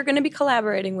who you're going to be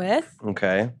collaborating with.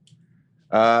 Okay.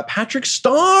 Patrick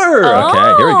Starr.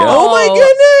 Okay, here we go. Oh my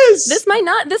goodness. This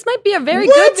might be a very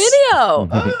What? good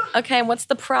video. Okay, and what's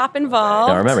the prop involved?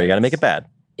 Now remember, you got to make it bad.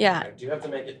 Yeah. do have to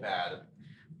make it bad.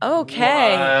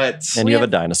 Okay. What? And We you have a have-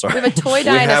 dinosaur. We have a toy We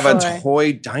dinosaur. have a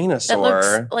toy that dinosaur.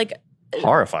 looks like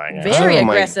Horrifying. Very oh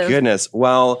aggressive. my goodness.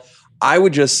 Well, I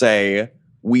would just say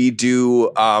we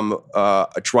do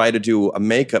try to do a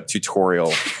makeup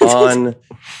tutorial on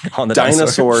On the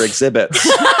dinosaur exhibits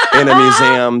in a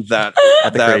museum at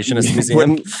the Creationist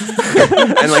Museum.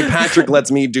 And like Patrick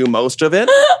lets me do most of it,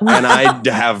 and I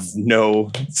have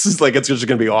no. It's just like it's just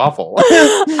going to be awful.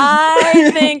 I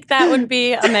think that would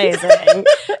be amazing.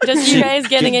 Just you guys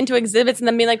getting into exhibits and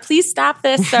then being like, please stop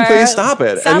this, sir. Please stop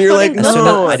it. Stop and you're like, putting-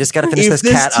 no, I just got to finish if this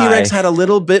this cat T-Rex eye. had a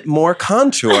little bit more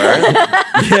contour,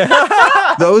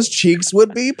 those cheeks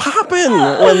would be popping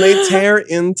when they tear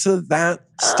into that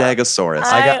Stegosaurus.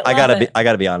 I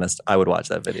gotta be honest. I would watch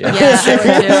that video. Yeah,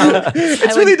 I would too.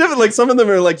 It's really different. Like some of them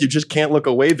are like you just can't look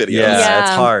away videos. Yeah.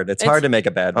 It's hard. It's hard to make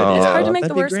a bad video. It's hard to make the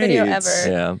that'd be worst video great. ever.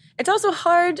 Yeah. It's also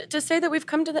hard to say that we've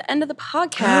come to the end of the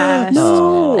podcast.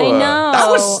 No. I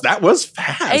know. That was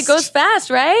fast. It goes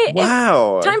fast, right?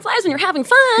 Wow. Time flies when you're having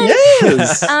fun.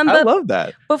 Yes. I but love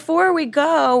that. Before we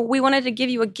go, we wanted to give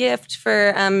you a gift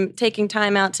for taking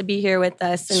time out to be here with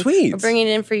us. And Sweet. We're bringing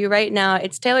it in for you right now.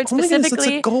 It's tailored Oh my goodness,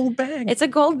 specifically. it's a gold bag. It's a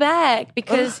gold bag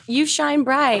because you shine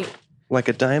bright like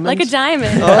a diamond? like a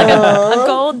diamond, like a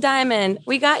gold diamond.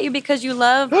 We got you because you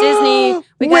love Disney.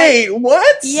 Wait,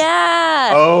 what?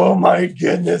 Yeah. Oh my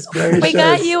goodness gracious. We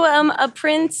got you a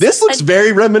Prince. This looks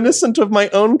very reminiscent of my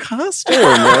own costume.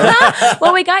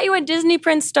 Well, we got you a Disney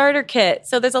Prince starter kit.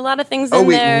 So there's a lot of things in Oh,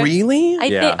 wait, there. really?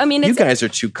 I mean, You it's, guys are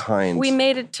too kind. we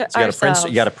made it to You got, ourselves.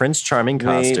 you got a Prince Charming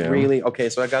costume. Wait, really? Okay,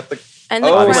 so I got the And the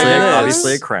Obviously, crowns.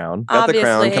 obviously a crown. got the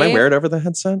crown. Can I Obviously. wear it over the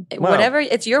headset? Whatever,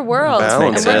 it's your world,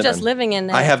 Balance and we're it. just living in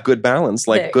it. I have good balance,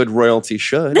 like There. good royalty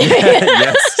should.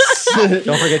 Yes.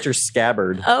 Don't forget your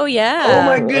scabbard. Oh yeah. Oh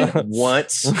my goodness.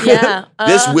 What? Yeah.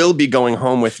 This will be going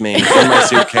home with me in my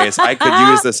suitcase. I could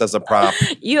use this as a prop.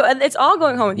 It's all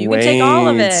going home with you. You can take all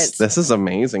of Wait, it. This is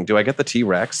amazing. Do I get the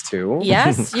T-Rex too?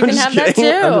 Yes, you I'm can just have that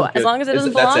kidding. I'm too, just as kidding. long as it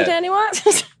doesn't That's belong it. to anyone.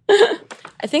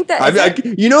 I think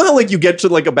that. You know how like you get to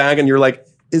like a bag and you're like,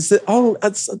 is it? Oh,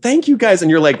 thank you guys, and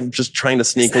you're like just trying to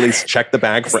sneakily check the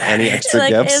bag for any extra like,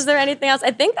 gifts. is there anything else?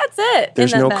 I think that's it.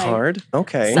 There's in that no bag. card.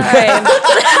 Okay. Sorry.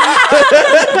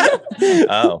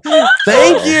 Oh.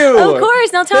 Thank you. Of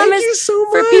course. Now, Thomas, Thank you so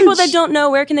for much. people that don't know,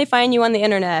 where can they find you on the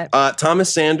internet?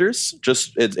 Thomas Sanders,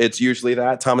 just it's usually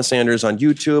that. Thomas Sanders on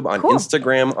YouTube, on Cool.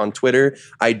 Instagram, on Twitter.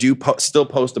 I do still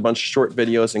post a bunch of short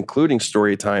videos, including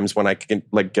story times when I can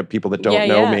like get people that don't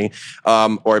know me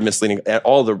or misleading.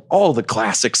 All the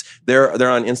classics. They're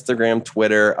on Instagram,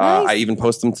 Twitter. Nice. I even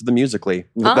post them to the Musical.ly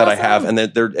that I have, Awesome.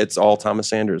 and it's all Thomas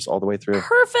Sanders all the way through.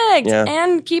 Perfect. Yeah.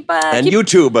 And keep And keep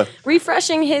YouTube.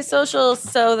 refreshing his socials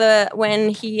so that when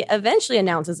he eventually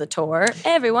announces a tour,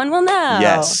 everyone will know.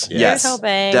 Yes, Here's yes,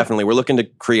 hoping. definitely. We're looking to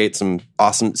create some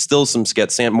awesome, still some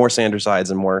skits, more Sandersides,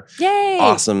 and more Yay.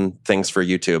 awesome things for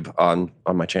YouTube on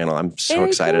my channel. I'm so Very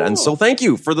excited, and cool. so thank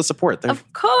you for the support. They're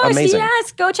Of course, amazing.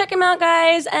 yes. Go check him out,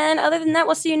 guys. And other than that,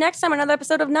 we'll see you next time on another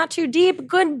episode of Not Too Deep.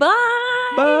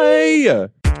 Goodbye. Bye.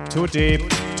 Too deep,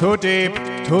 too deep,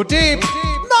 too deep,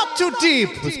 not too deep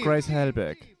with Grace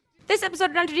Helbig. This episode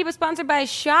of Not Too Deep is sponsored by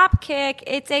Shopkick.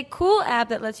 It's a cool app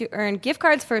that lets you earn gift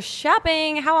cards for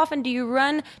shopping. How often do you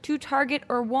run to Target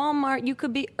or Walmart? You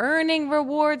could be earning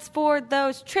rewards for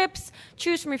those trips.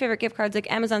 Choose from your favorite gift cards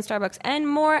like Amazon, Starbucks, and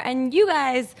more. And you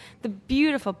guys, the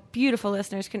beautiful, beautiful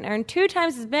listeners, can earn 2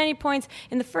 times as many points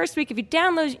in the first week if you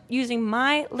download using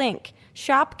my link,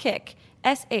 Shopkick,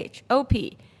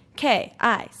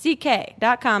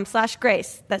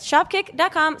 shopkick.com/Grace. That's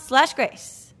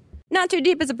shopkick.com/Grace. Not Too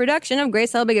Deep is a production of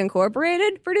Grace Helbig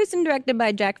Incorporated, produced and directed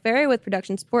by Jack Ferry with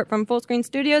production support from Full Screen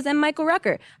Studios and Michael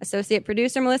Rucker. Associate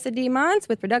producer Melissa D. Mons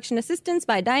with production assistance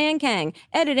by Diane Kang.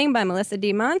 Editing by Melissa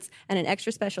D. Mons, and an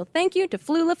extra special thank you to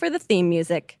Flula for the theme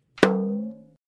music.